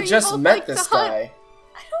together. I you just both met like this to hunt. guy.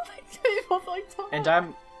 I don't think they both like to hunt.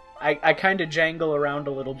 And I kind of jangle around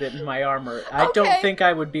a little bit in my armor. I don't Okay. think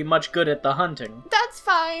I would be much good at the hunting. That's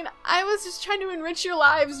fine. I was just trying to enrich your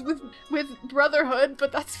lives with brotherhood,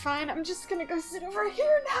 but that's fine. I'm just gonna go sit over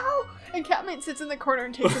here now. And Catmate sits in the corner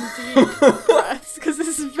and takes some deep breaths because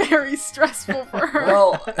this is very stressful for her.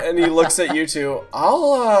 Well, and he looks at you two.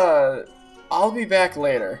 I'll be back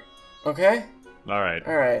later. Okay? Alright.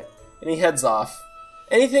 Alright. And he heads off.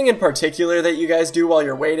 Anything in particular that you guys do while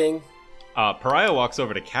you're waiting? Pariah walks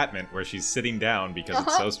over to Catmint where she's sitting down because it's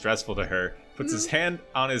Uh-huh. so stressful to her, puts his hand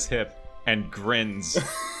on his hip, and grins.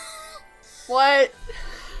 What?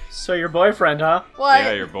 So your boyfriend, huh? What?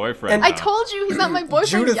 Yeah, your boyfriend. And- I huh? told you he's not my boyfriend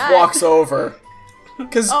Judith yet. walks over.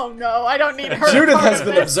 Because Oh no, I don't need her. Judith part has of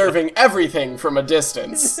been this. observing everything from a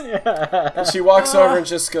distance. And she walks over and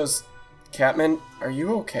just goes, Catmint, are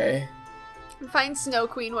you okay? Find Snow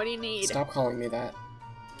Queen. What do you need? Stop calling me that.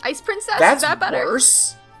 Ice Princess? That's Is that better?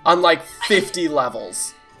 worse. On like 50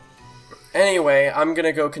 levels. Anyway, I'm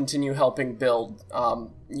gonna go continue helping build.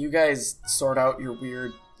 You guys sort out your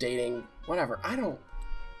weird dating, whatever. I don't.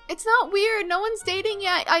 It's not weird. No one's dating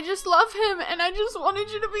yet. I just love him, and I just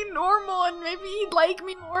wanted you to be normal, and maybe he'd like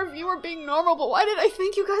me more if you were being normal. But why did I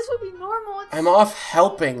think you guys would be normal? I'm off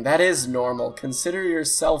helping. That is normal. Consider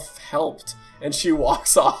yourself helped. And she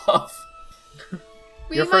walks off.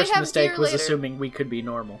 We Your might first have mistake deer was later. assuming we could be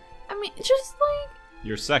normal. I mean, just like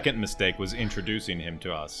Your second mistake was introducing him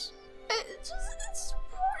to us. it's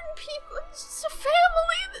important people. It's just a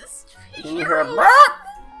family. This And you hear a heroes. "Bark!"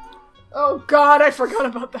 Oh God, I forgot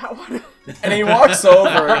about that one. And he walks over,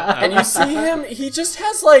 and you see him. He just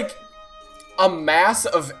has like a mass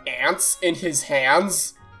of ants in his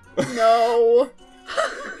hands. No.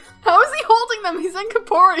 How is he holding them? He's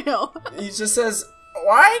incorporeal. He just says,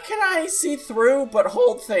 "Why can I see through but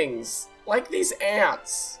hold things like these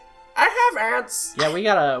ants? I have ants. Yeah, we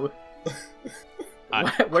gotta.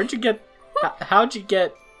 Where'd you get? How'd you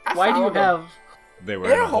get? I Why do you found them. have? They were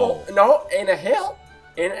In a hole. hole. No, in a hill.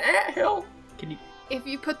 In an ant hill. Can you? If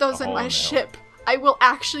you put those A in hole my in the hill. ship, I will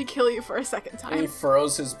actually kill you for a second And he time.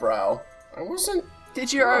 furrows his brow. I wasn't...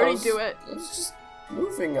 Did you already do it? I was just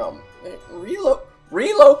moving them.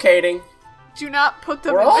 Relocating. Do not put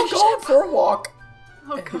them We're in all my going ship. for a walk.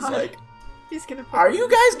 Oh And god. he's like, He's gonna put are them you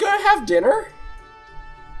in- guys gonna have dinner?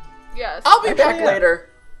 Yes. I'll be Actually, back yeah. later.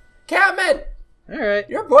 Catman, Alright.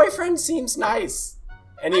 your boyfriend seems nice.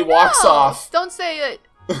 And he I walks know. off. Don't say it.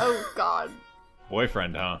 Oh god.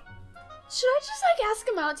 Boyfriend, huh? Should I just ask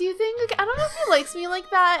him out? Do you think? I don't know if he likes me like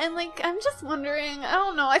that, and I'm just wondering. I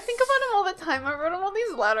don't know. I think about him all the time. I wrote him all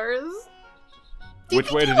these letters. Do you Which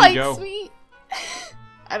think way he did he likes go? Me?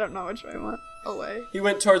 I don't know which way I went. Away. He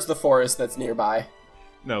went towards the forest that's nearby.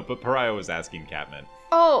 No, but Pariah was asking Catman.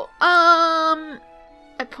 Oh,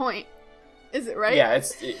 I point. Is it right? Yeah,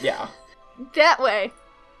 yeah. That way.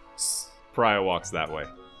 Pariah walks that way.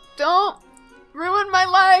 Don't ruin my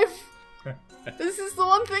life. This is the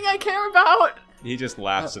one thing I care about. He just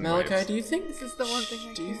laughs and Malachi, waves. do you think This is the one thing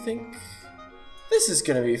I Do you care think this is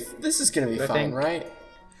gonna be I fine, think- right?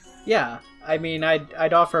 Yeah, I mean,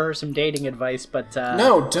 I'd offer her some dating advice, but,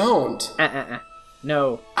 No, don't.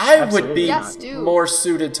 No. I would absolutely be Yes, not. do. more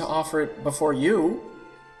suited to offer it before you.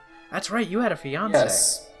 That's right, you had a fiance.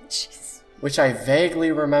 Yes, Jeez. which I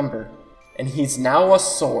vaguely remember. And he's now a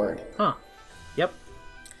sword. Huh. Yep.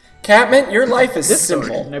 Catman, your life is This sword.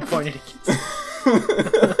 simple. And I pointed at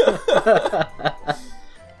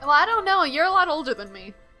Well, I don't know. You're a lot older than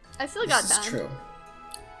me. I still got This is time. true.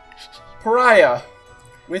 Pariah,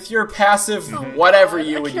 with your passive Oh, whatever God,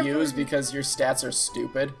 you I would can't use believe- because your stats are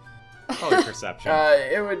stupid, Probably perception.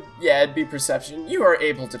 it'd be perception. You are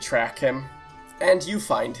able to track him, and you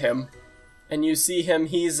find him, and you see him.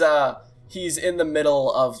 He's in the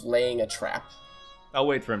middle of laying a trap. I'll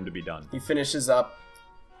wait for him to be done. He finishes up,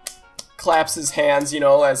 claps his hands,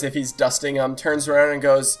 as if he's dusting them, turns around and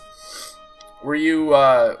goes, were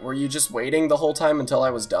you just waiting the whole time until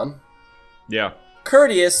I was done? Yeah.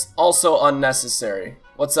 Courteous, also unnecessary.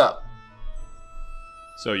 What's up?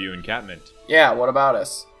 So you and Catman. Yeah, what about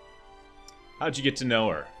us? How'd you get to know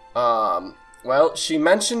her? Well, she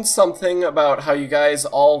mentioned something about how you guys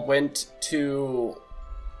all went to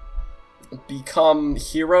become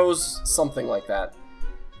heroes, something like that.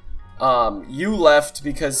 You left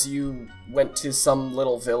because you went to some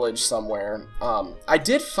little village somewhere. I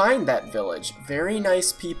did find that village. Very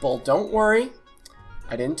nice people, don't worry.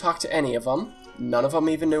 I didn't talk to any of them. None of them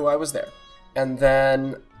even knew I was there. And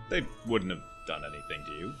then, They wouldn't have done anything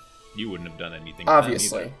to you. You wouldn't have done anything to them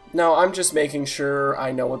obviously. either. No, I'm just making sure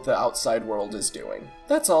I know what the outside world is doing.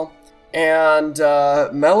 That's all. And,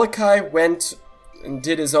 Malachi went and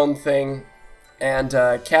did his own thing. And,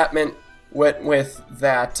 Catman went with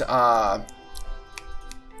that,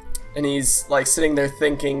 and he's, sitting there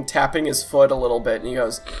thinking, tapping his foot a little bit, and he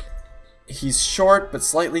goes, he's short, but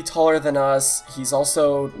slightly taller than us. He's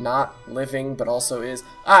also not living, but also is...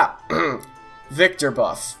 Victor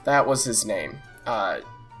Buff. That was his name. The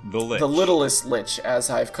Lich. The littlest lich, as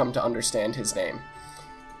I've come to understand his name.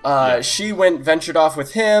 Yeah. She ventured off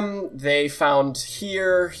with him. They found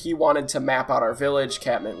here. He wanted to map out our village.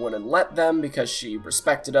 Catman wouldn't let them because she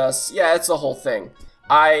respected us. Yeah, it's a whole thing.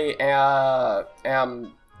 I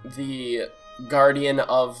am the guardian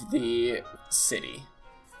of the city.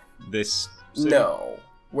 This city? No,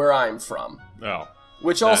 where I'm from. Oh.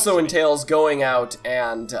 Which That also city. entails going out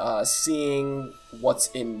and seeing what's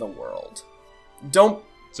in the world. Don't...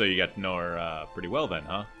 So you got to know her pretty well then,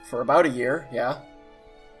 huh? For about a year, yeah.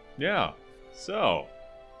 Yeah. So.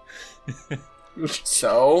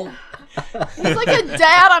 So... He's like a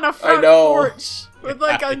dad on a front know. porch with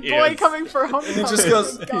a He boy is. coming for homecoming. he just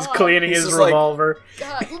goes- God. He's cleaning He's his just like- revolver.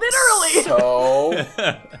 God, literally. So...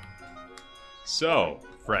 So,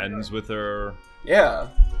 friends with her. Yeah.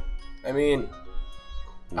 I mean,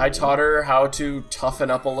 I taught her how to toughen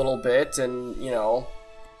up a little bit and,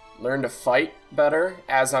 learn to fight better.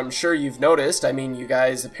 As I'm sure you've noticed, I mean, you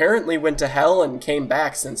guys apparently went to hell and came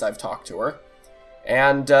back since I've talked to her.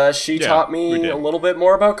 And she Yeah, taught we me did. a little bit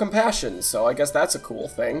more about compassion, so I guess that's a cool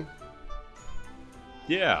thing.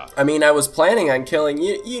 Yeah. I mean, I was planning on killing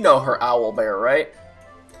you. You know her owl bear, right?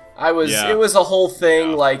 Yeah. It was a whole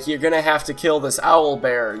thing, Yeah. you're gonna have to kill this owl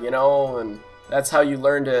bear, and that's how you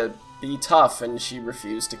learn to be tough, and she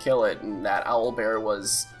refused to kill it, and that owl bear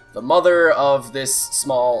was the mother of this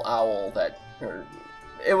small owl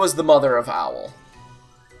it was the mother of Owl.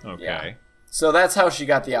 Okay. Yeah. So that's how she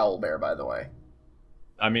got the owl bear, by the way.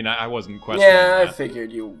 I mean, I wasn't questioning Yeah, I that.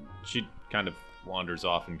 figured you... She kind of wanders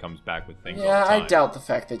off and comes back with things all Yeah, the time. I doubt the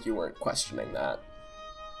fact that you weren't questioning that.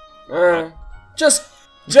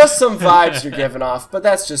 Just some vibes you're giving off, but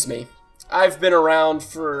that's just me. I've been around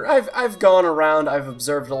I've gone around, I've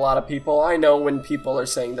observed a lot of people. I know when people are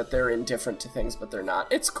saying that they're indifferent to things, but they're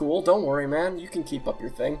not. It's cool, don't worry, man. You can keep up your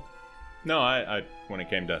thing. No, I when it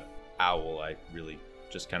came to Owl, I really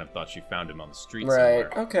just kind of thought you found him on the street Right,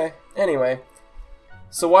 somewhere. okay. Anyway.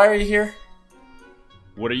 So why are you here?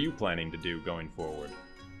 What are you planning to do going forward?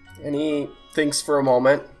 And he thinks for a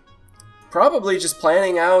moment. Probably just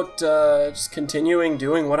planning out, just continuing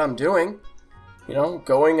doing what I'm doing. You know,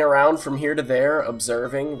 going around from here to there,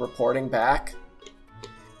 observing, reporting back.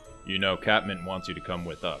 You know, Catmint wants you to come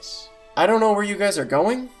with us. I don't know where you guys are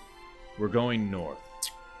going. We're going north.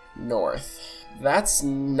 North. That's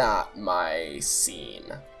not my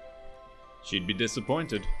scene. She'd be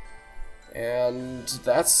disappointed. And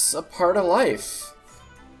that's a part of life.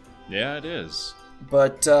 Yeah, it is.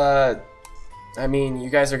 But, I mean, you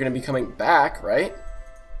guys are going to be coming back, right?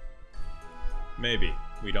 Maybe.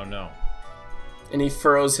 We don't know. And he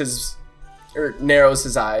narrows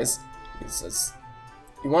his eyes. He says,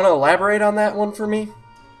 you want to elaborate on that one for me?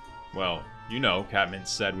 Well, you know, Catmint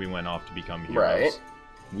said we went off to become heroes. Right.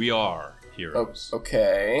 We are heroes.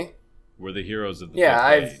 Okay. We're the heroes of the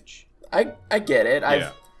Yeah, Fifth Age. I get it.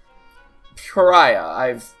 Yeah. Pariah,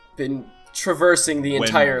 I've been traversing the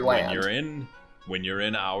entire land. When you're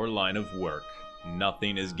in our line of work,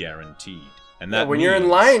 nothing is guaranteed. And that Yeah, when you're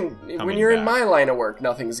in back. my line of work,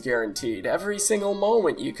 nothing's guaranteed. Every single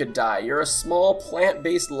moment you could die. You're a small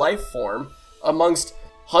plant-based life form amongst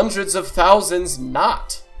hundreds of thousands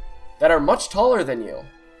that are much taller than you.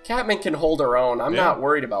 Catmint can hold her own. I'm not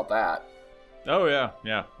worried about that. Oh,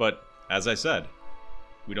 yeah. But, as I said,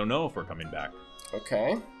 we don't know if we're coming back.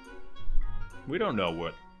 Okay. We don't know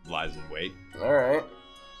what lies in wait. Alright.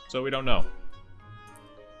 So we don't know.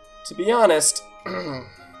 To be honest,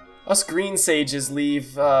 us green sages we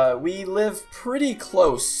live pretty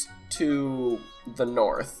close to the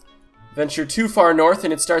north. Venture too far north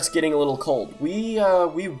and it starts getting a little cold. We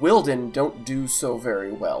Wilden don't do so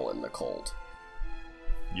very well in the cold.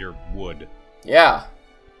 Your wood. Yeah.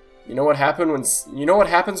 You know what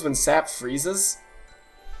happens when sap freezes?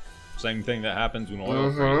 Same thing that happens when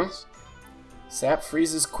oil freezes. Sap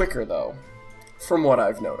freezes quicker though, from what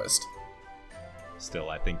I've noticed. Still,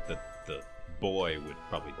 I think that the boy would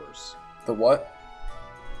probably be worse. The what?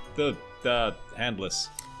 The handless.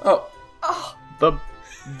 Oh,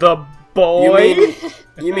 The boy?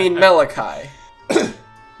 you mean Malachi?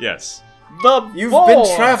 Yes. You've boy.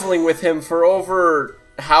 been traveling with him for over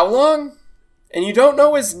how long? And you don't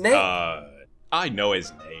know his name? I know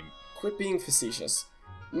his name. Quit being facetious.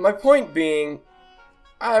 My point being,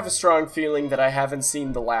 I have a strong feeling that I haven't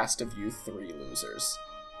seen the last of you three losers.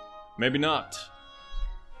 Maybe not.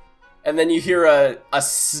 And then you hear a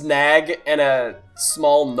snag and a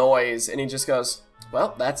small noise, and he just goes,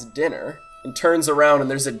 well, that's dinner. And turns around, and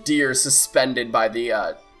there's a deer suspended by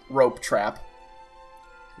the rope trap.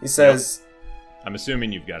 He says, I'm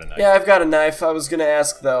assuming you've got a knife. yeah, I've got a knife. I was gonna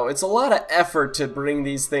ask, though. It's a lot of effort to bring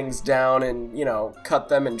these things down and, cut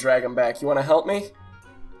them and drag them back. You want to help me?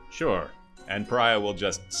 Sure. And Pariah will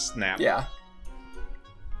just snap. Yeah.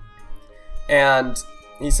 And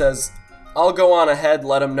he says, I'll go on ahead,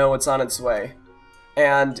 let him know it's on its way.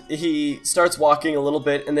 And he starts walking a little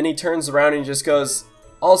bit, and then he turns around and he just goes,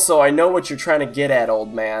 also, I know what you're trying to get at,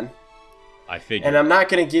 old man. I figured. And I'm not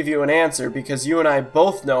going to give you an answer because you and I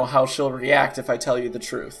both know how she'll react if I tell you the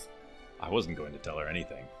truth. I wasn't going to tell her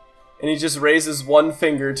anything. And he just raises one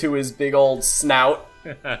finger to his big old snout.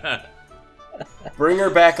 Bring her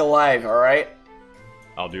back alive, alright?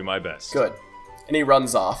 I'll do my best. Good. And he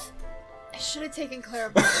runs off. I should have taken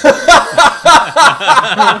Clara.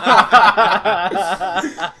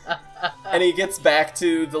 And he gets back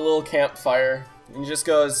to the little campfire. And he just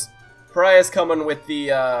goes, Pariah's coming with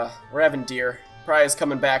we're having deer. Pariah's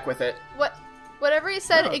coming back with it. Whatever he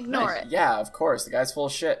said, Oh, ignore nice. it. Yeah, of course. The guy's full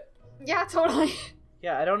of shit. Yeah, totally.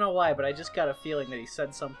 Yeah, I don't know why, but I just got a feeling that he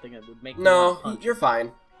said something that would make me No, want to punch you're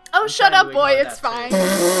fine. Oh, shut trying up, to boy. ignore It's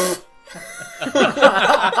that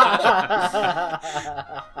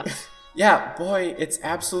fine. Yeah, boy, it's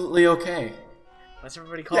absolutely okay. That's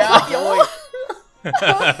everybody calls Yeah. him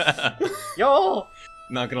boy. Yo!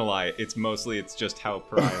 Not gonna lie, it's just how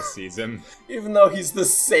Pariah sees him. Even though he's the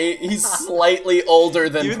same, he's slightly older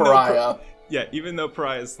than Even though Pariah. Yeah, even though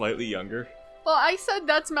Pariah is slightly younger. Well, I said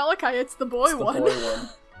that's Malachi. It's the boy It's the one. boy one.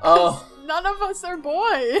 Oh, None of us are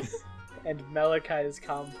boy. And Malachi's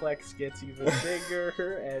complex gets even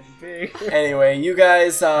bigger and bigger. anyway, you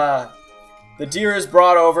guys, the deer is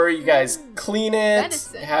brought over. You guys clean it,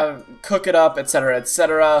 Venison. cook it up, etc.,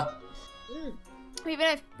 etc. We even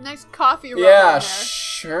have nice coffee. Yeah, there.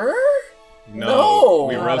 sure. No,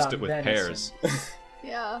 we Not roast on it with venison. pears.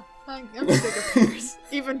 Yeah, I'm sick of pears,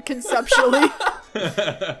 even conceptually.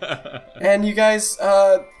 And you guys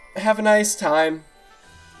have a nice time.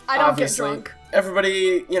 I don't Obviously. get drunk.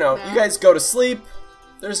 Everybody, you Nah. guys go to sleep.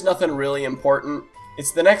 There's nothing really important.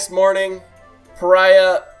 It's the next morning.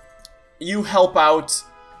 Pariah, you help out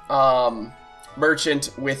Merchant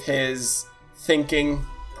with his thinking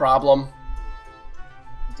problem.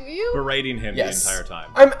 Do you? Berating him Yes. the entire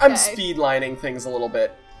time. I'm Okay. speedlining things a little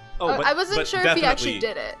bit. I wasn't but sure if he actually definitely-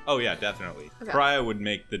 did it. Oh yeah, definitely. Okay. Pariah would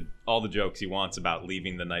make all the jokes he wants about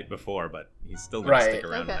leaving the night before, but he's still gonna Right. stick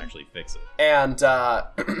around Okay. and actually fix it. And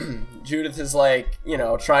Judith is like,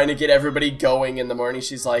 trying to get everybody going in the morning.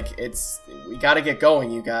 She's like, we gotta get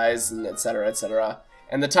going, you guys, and et cetera, et cetera.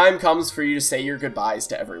 And the time comes for you to say your goodbyes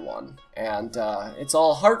to everyone. And it's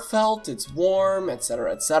all heartfelt, it's warm, et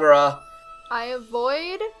cetera, et cetera. I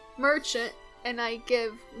avoid Merchant, and I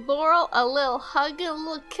give Laurel a little hug and a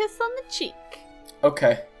little kiss on the cheek.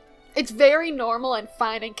 Okay. It's very normal and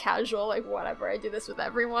fine and casual, like whatever. I do this with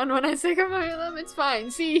everyone when I say goodbye to them. It's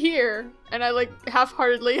fine. See here, and I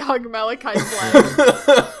half-heartedly hug Malachi's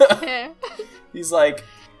leg. He's like,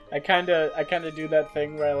 I kind of do that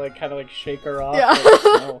thing where I kind of shake her off. Yeah. Like,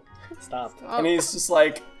 no, stop. and he's just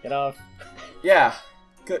like, Get off. yeah,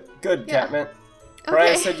 good, Yeah. Catmint.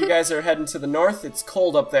 Pariah Okay. said you guys are heading to the north. It's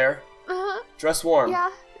cold up there. Dress warm. Yeah.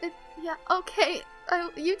 Okay.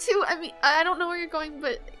 You two. I mean, I don't know where you're going,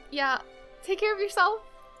 but yeah. Take care of yourself.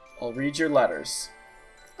 I'll read your letters.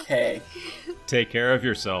 Okay. Take care of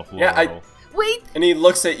yourself, Yeah, Laurel. Wait. And he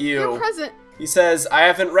looks at Your you. present. He says, I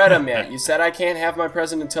haven't read them yet. You said I can't have my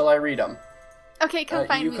present until I read them. Okay, come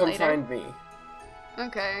find you me come later. find me.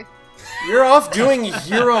 Okay. You're off doing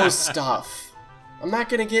hero stuff. I'm not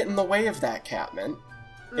gonna get in the way of that, Catmint.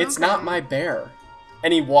 It's Okay. not my bear.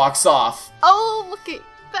 And he walks off. Oh, look at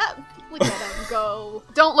that! Look at him go!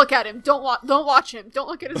 Don't look at him. Don't watch him. Don't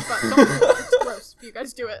look at his butt. Don't do it. It's gross. You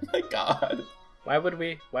guys do it. My God. Why would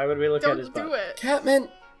we look at his Don't butt? do it. Catmint,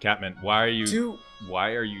 Catmint, why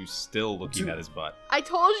are you still looking Do- at his butt? I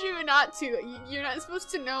told you not to. You're not supposed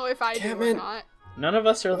to know if I do or Catmint. not. None of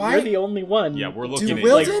us are. Why- You're the only one. Yeah, we're do looking at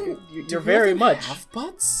Wilden, you're do very Wilden much. have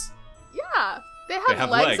butts? Yeah, they have, They have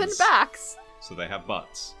legs and legs. backs. so they have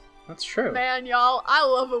butts. That's true. Man, y'all, I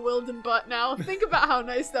love a Wilden butt now. Think about how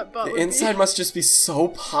nice that butt The would inside be. must just be so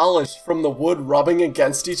polished from the wood rubbing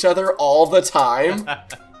against each other all the time.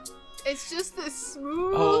 It's just this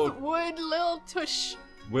smooth Oh. wood little tush.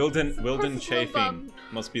 Wilden It's a perfect little chafing bum.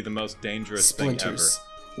 must be the most dangerous Splinters.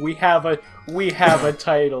 We have a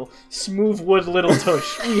title. Smooth wood little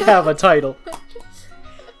tush. We have a title. thing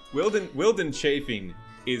ever. Wilden chafing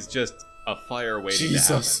is just a fire waiting Jesus.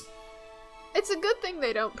 to happen. It's a good thing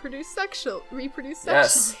they don't reproduce sexually.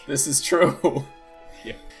 Yes, this is true.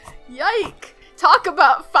 Yike! Talk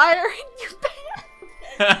about fire in your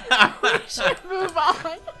pants. We should move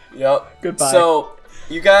on. Yep. Goodbye. So,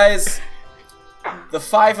 you guys, the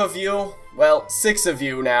 5 of you, well, 6 of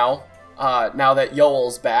you now that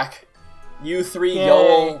Yoel's back. You 3, Yay.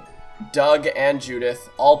 Yoel, Doug, and Judith,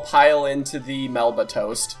 all pile into the Melba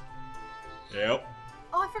toast Yep.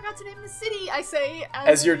 Oh, I forgot to name the city. I say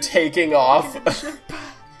as you're taking off.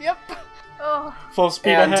 Yep. Oh, Full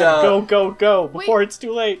speed And, ahead. Go before it's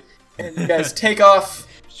too late. And you guys take off,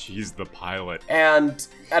 She's the pilot. and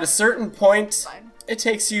at a certain point, fine. it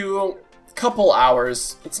takes you a couple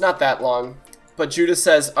hours. It's not that long. But Judith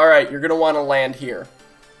says, alright, you're gonna want to land here.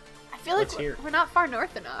 I feel like Let's hear. we're not far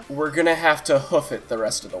north enough. We're gonna have to hoof it the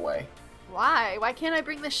rest of the way. Why? Why can't I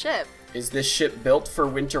bring the ship? Is this ship built for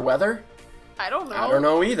winter weather? I don't know. I don't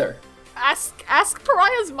know either. Ask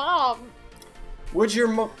Pariah's mom. Would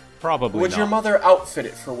your Probably Would not. your mother outfit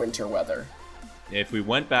it for winter weather? If we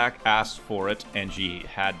went back, asked for it, and she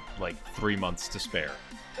had 3 months to spare.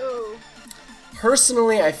 Ooh.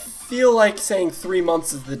 Personally, I feel like saying 3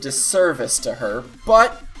 months is the disservice to her,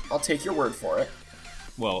 but I'll take your word for it.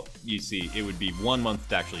 Well, you see, it would be 1 month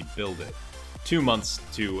to actually build it, 2 months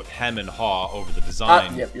to hem and haw over the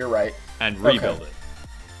design, Yep, you're right. and rebuild it.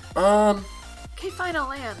 Okay, fine, I'll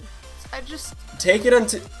land. Take it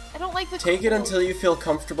until I don't like the cold. until you feel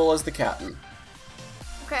comfortable as the captain.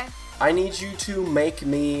 Okay. I need you to make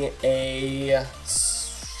me a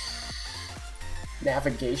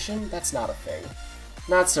navigation. That's not a thing.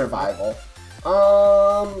 Not survival.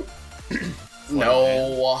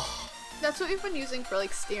 No. That's what we've been using for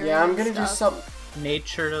steering. Yeah, I'm and gonna do stuff. something.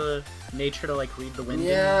 Nature to read the wind.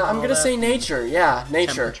 Yeah, and I'm all gonna that. say nature. Yeah,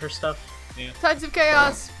 nature. Temperature stuff. Tides of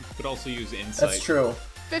Chaos. You could also use insight. That's true.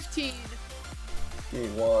 15. Give me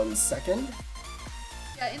 1 second.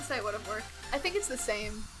 Yeah, insight would have worked. I think it's the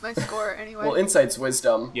same. My score anyway. Well, insight's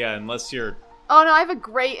wisdom. Yeah, unless you're Oh no, I have a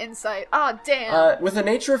great insight. Oh, damn. With a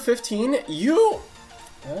nature of 15,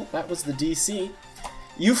 well, that was the DC.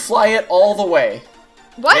 You fly it all the way.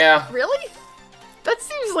 What? Yeah. Really? That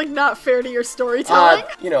seems like not fair to your storytelling.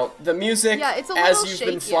 The music, Yeah, it's a as little you've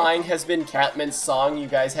been shaky. flying, has been Catman's song. You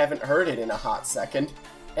guys haven't heard it in a hot second.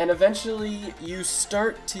 And eventually, you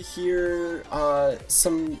start to hear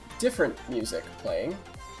some different music playing.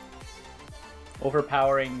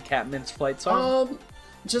 Overpowering Catman's flight song?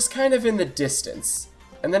 Just kind of in the distance.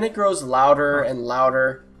 And then it grows louder and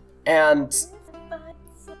louder, and...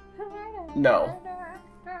 No.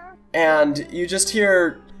 And you just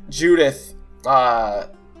hear Judith,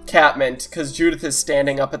 Catman, because Judith is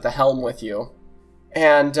standing up at the helm with you.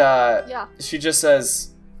 And, Yeah. she just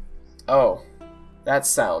says, "Oh, that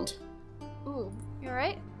sound. Ooh, you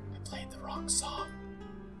alright? I played the wrong song."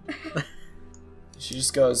 She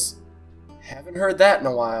just goes, "Haven't heard that in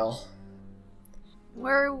a while."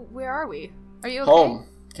 Where are we? Are you okay? Home,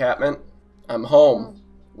 Catman. I'm home.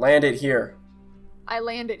 Landed here. I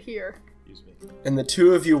landed here. Excuse me. And the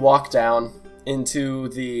two of you walk down into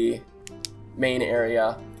the main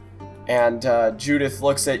area. And Judith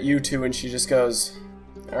looks at you two and she just goes,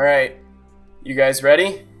 "Alright, you guys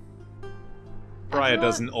ready?" Pariah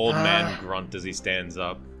does an old man grunt as he stands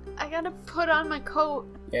up. I gotta put on my coat.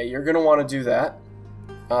 Yeah, you're gonna want to do that.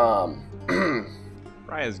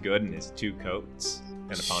 Pariah's good in his 2 coats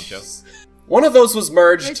and a poncho. One of those was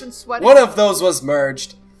merged. Nathan's sweating. One of those was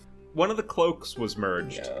merged. One of the cloaks was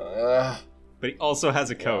merged, Uh, but he also has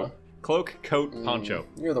a coat. Cloak, coat, poncho.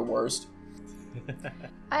 you're the worst.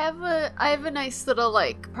 I have a nice little,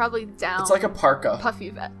 like, probably down. It's like a parka.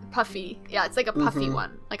 puffy. Yeah, it's like a puffy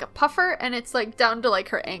one, like a puffer, and it's like down to like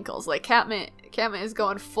her ankles. Like Catman is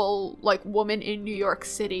going full like woman in New York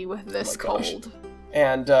City with this Oh my gosh. cold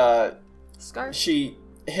And scarf. she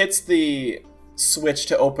hits the switch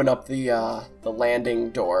to open up the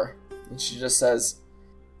landing door. And she just says,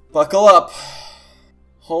 "Buckle up.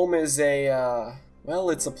 Home is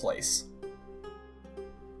it's a place."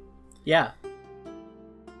 Yeah.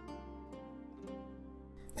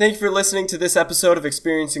 Thank you for listening to this episode of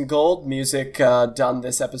Experiencing Gold. Music done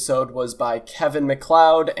this episode was by Kevin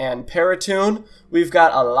MacLeod and Paratune. We've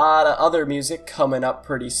got a lot of other music coming up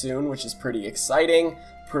pretty soon, which is pretty exciting,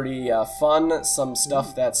 pretty fun. Some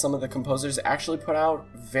stuff that some of the composers actually put out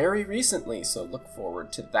very recently, so look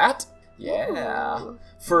forward to that. Yeah. Ooh.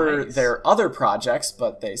 For Nice. their other projects,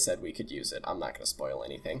 but they said we could use it. I'm not going to spoil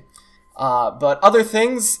anything. But other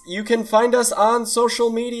things, you can find us on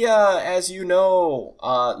social media, as you know.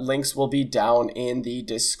 Links will be down in the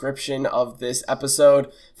description of this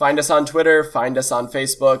episode. Find us on Twitter, find us on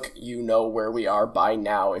Facebook. You know where we are by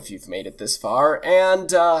now if you've made it this far.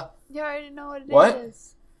 And, You already know what it is. What?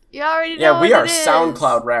 You already know yeah, what we are it is.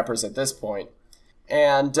 SoundCloud rappers at this point.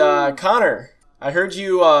 And, Connor, I heard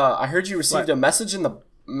you received What? a message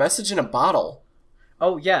in a bottle.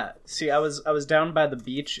 Oh yeah. See, I was down by the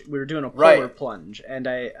beach. We were doing a Right. polar plunge, and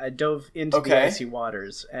I dove into the Okay. icy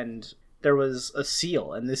waters, and there was a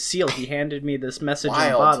seal. And this seal, he handed me this message in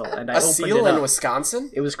a Wild. bottle, and I A opened seal it in up. Wisconsin?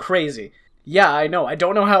 It was crazy. Yeah, I know. I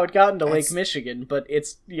don't know how it got into That's Lake Michigan, but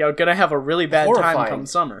it's gonna have a really bad time horrifying. come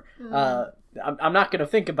summer. I'm not gonna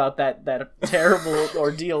think about that terrible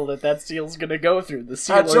ordeal that seal's gonna go through. The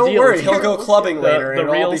seal ordeal. Don't worry, is he'll go clubbing later the and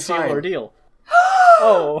it'll all real be seal fine. ordeal.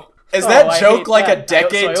 Oh. Is Oh, that I joke hate like that. a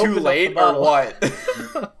decade So I too opened up late the or bottle. what? It's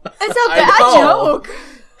a I bad know. joke.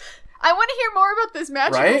 I want to hear more about this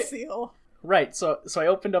magical Right? seal. Right, so I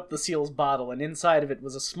opened up the seal's bottle, and inside of it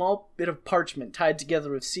was a small bit of parchment tied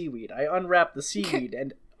together with seaweed. I unwrapped the seaweed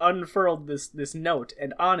and unfurled this note,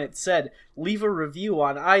 and on it said, "Leave a review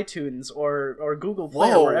on iTunes or Google Play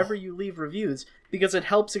Whoa. or wherever you leave reviews, because it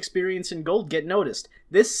helps Experiencing Gold get noticed.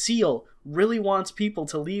 This seal really wants people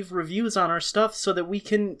to leave reviews on our stuff so that we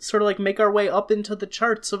can sort of like make our way up into the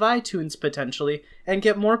charts of iTunes potentially, and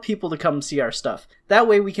get more people to come see our stuff. That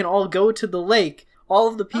way we can all go to the lake, all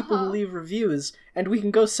of the people who leave reviews, and we can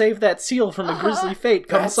go save that seal from a grisly fate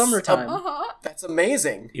come That's summertime." That's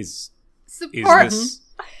amazing. Is Support. this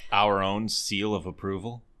our own seal of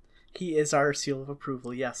approval? He is our seal of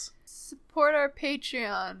approval, yes. Support our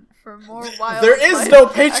Patreon for more wild. There is no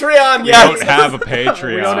Patreon We yet! don't have a We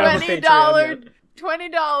Patreon. don't have a $20 Patreon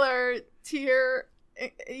 $20 tier.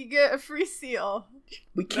 You get a free seal.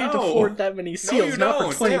 We can't No. afford that many seals, you not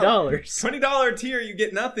don't. for $20. $20 tier, you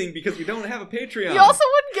get nothing because we don't have a Patreon. You also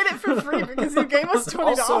wouldn't get it for free because you gave us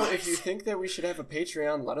 $20. Also, if you think that we should have a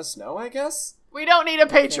Patreon, let us know, I guess. We don't need a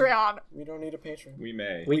Patreon. We don't need a Patreon. We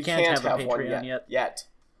may. We can't have a one Patreon yet. yet.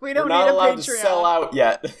 We We're don't not need a allowed Patreon. to sell out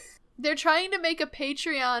yet. They're trying to make a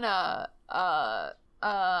Patreon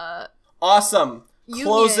Awesome.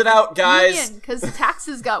 Close it out, guys. Because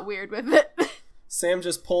taxes got weird with it. Sam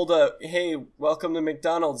just pulled a, hey, welcome to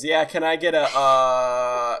McDonald's. Yeah, can I get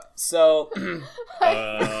a, so...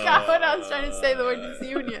 I forgot what I was trying to say, the word is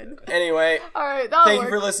union. Anyway, alright, thank you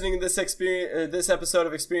for listening to this episode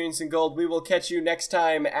of Experiencing Gold. We will catch you next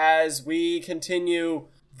time as we continue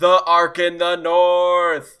The Ark in the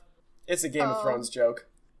North. It's a Game of Thrones joke.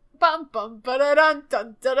 Bum bum ba-da-dun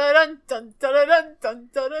dun da-da-dun dun da-da-dun dun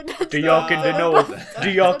da-da-dun. The Ark in the North.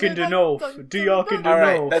 The Ark in the North. The Ark in the North.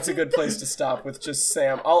 Alright, that's a good place to stop with just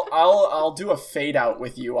Sam. I'll do a fade out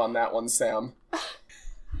with you on that one, Sam.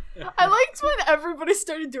 I liked when everybody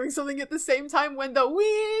started doing something at the same time when the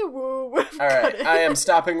wee woo. Alright, I am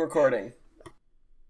stopping recording.